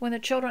 When the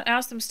children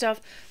ask them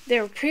stuff,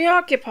 they're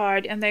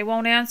preoccupied and they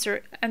won't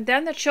answer. And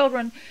then the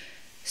children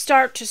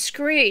start to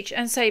screech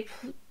and say,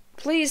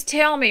 please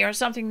tell me, or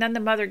something. Then the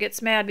mother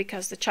gets mad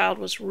because the child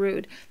was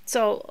rude.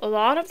 So a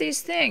lot of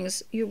these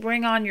things you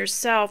bring on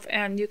yourself,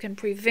 and you can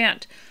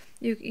prevent.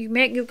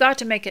 You've got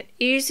to make it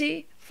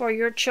easy for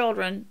your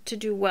children to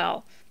do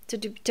well, to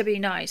be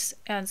nice.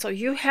 And so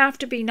you have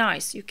to be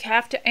nice. You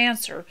have to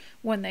answer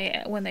when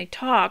they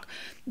talk,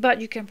 but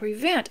you can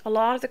prevent a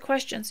lot of the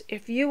questions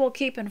if you will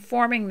keep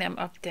informing them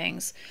of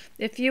things.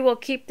 If you will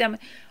keep them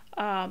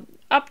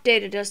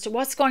updated as to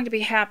what's going to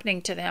be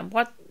happening to them,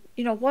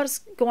 what's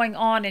going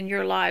on in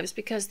your lives,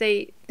 because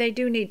they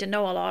do need to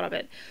know a lot of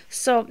it.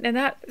 So, and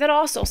that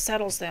also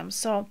settles them.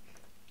 So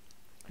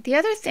the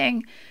other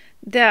thing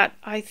that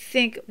I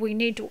think we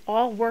need to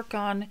all work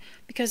on,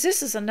 because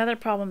this is another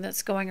problem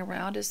that's going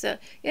around, is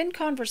that in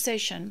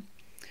conversation,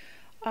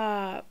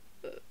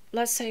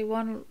 let's say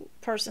one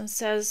person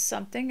says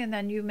something and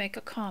then you make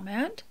a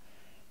comment.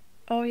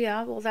 Oh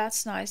yeah, well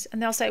that's nice. And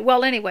they'll say,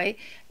 well anyway,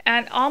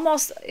 and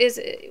almost is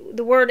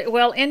the word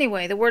well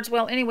anyway, the words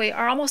well anyway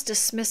are almost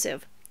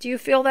dismissive. Do you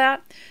feel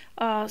that?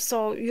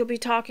 So you'll be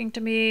talking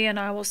to me and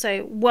I will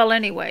say, well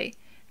anyway,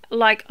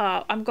 like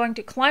I'm going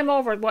to climb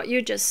over what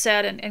you just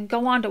said and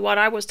go on to what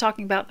I was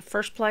talking about in the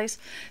first place.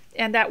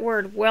 And that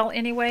word well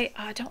anyway,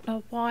 I don't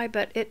know why,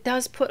 but it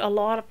does put a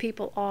lot of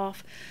people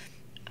off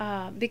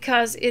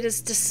because it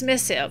is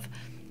dismissive.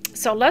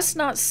 So let's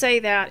not say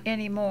that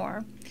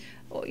anymore.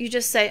 You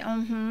just say,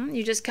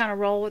 you just kind of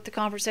roll with the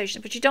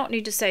conversation, but you don't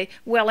need to say,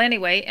 well,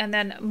 anyway, and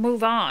then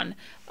move on,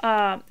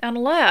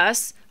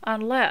 unless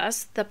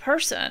the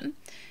person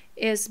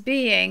is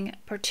being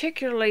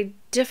particularly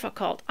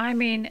difficult. I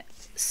mean,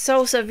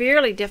 so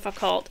severely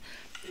difficult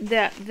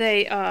that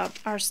they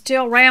are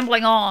still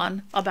rambling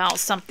on about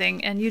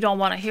something and you don't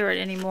want to hear it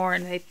anymore,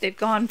 and they've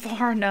gone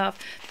far enough.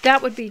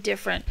 That would be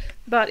different.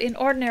 But in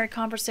ordinary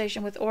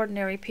conversation with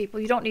ordinary people,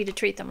 you don't need to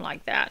treat them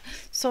like that.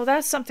 So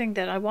that's something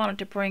that I wanted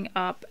to bring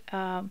up.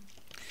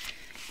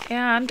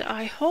 And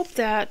I hope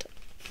that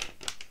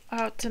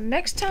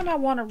next time I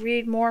want to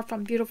read more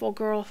from Beautiful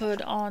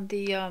Girlhood on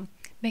the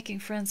making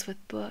friends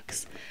with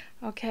books.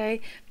 Okay?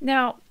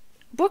 Now,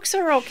 books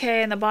are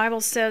okay, and the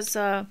Bible says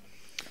that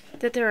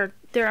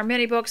there are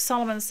many books.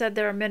 Solomon said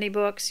there are many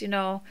books,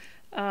 you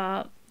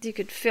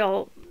could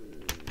fill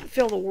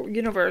the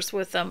universe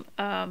with them.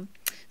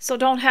 So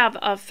don't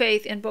have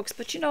faith in books,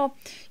 but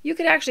you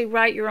could actually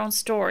write your own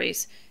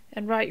stories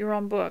and write your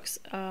own books.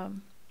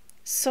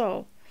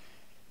 So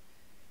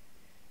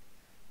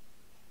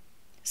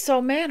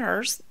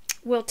manners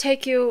will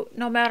take you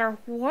no matter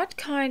what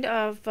kind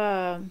of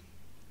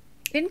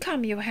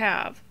income you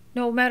have,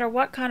 no matter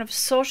what kind of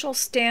social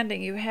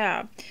standing you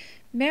have.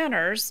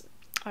 Manners,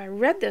 I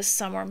read this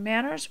somewhere,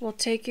 manners will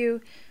take you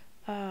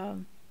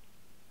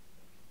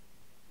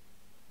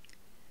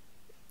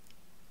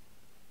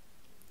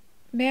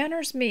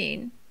manners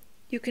mean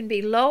you can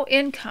be low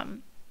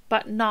income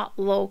but not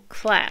low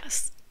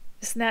class.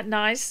 Isn't that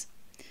nice?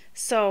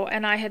 So,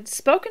 and I had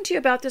spoken to you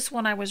about this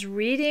when I was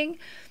reading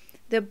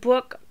the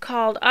book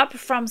called Up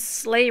from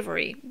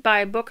Slavery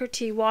by Booker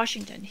T.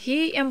 Washington.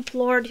 He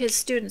implored his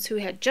students who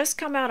had just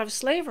come out of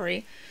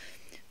slavery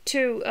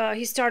to,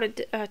 he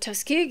started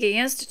Tuskegee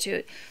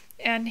Institute,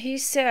 and he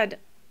said,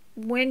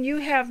 when you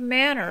have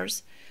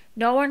manners,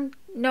 no one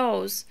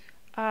knows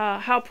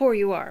how poor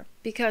you are,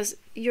 because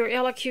your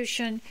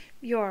elocution,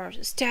 your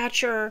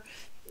stature,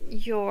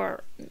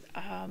 your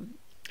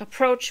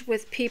approach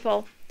with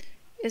people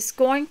is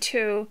going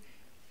to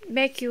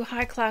make you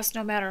high class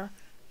no matter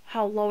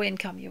how low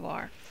income you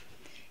are.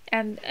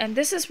 And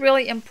this is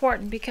really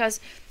important, because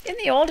in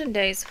the olden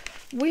days,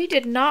 we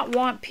did not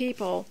want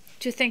people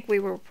to think we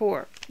were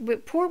poor.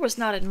 Poor was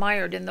not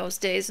admired in those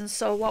days, and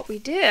so what we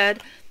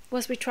did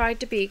was we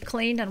tried to be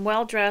clean and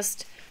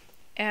well-dressed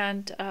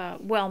and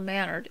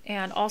well-mannered,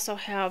 and also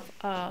have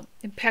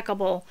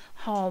impeccable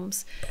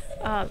homes.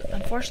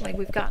 Unfortunately,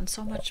 we've gotten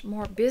so much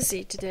more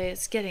busy today,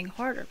 it's getting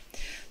harder.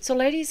 So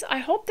ladies, I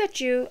hope that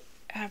you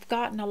have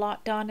gotten a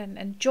lot done and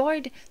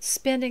enjoyed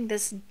spending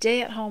this day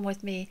at home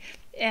with me.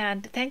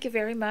 And thank you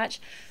very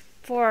much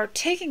for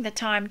taking the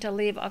time to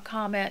leave a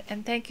comment,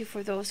 and thank you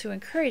for those who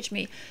encourage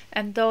me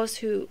and those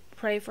who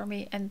pray for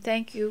me, and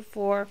thank you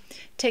for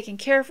taking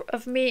care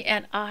of me,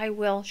 and I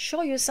will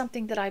show you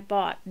something that I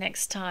bought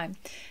next time.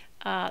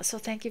 So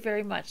thank you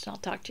very much, and I'll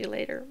talk to you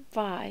later.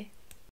 Bye.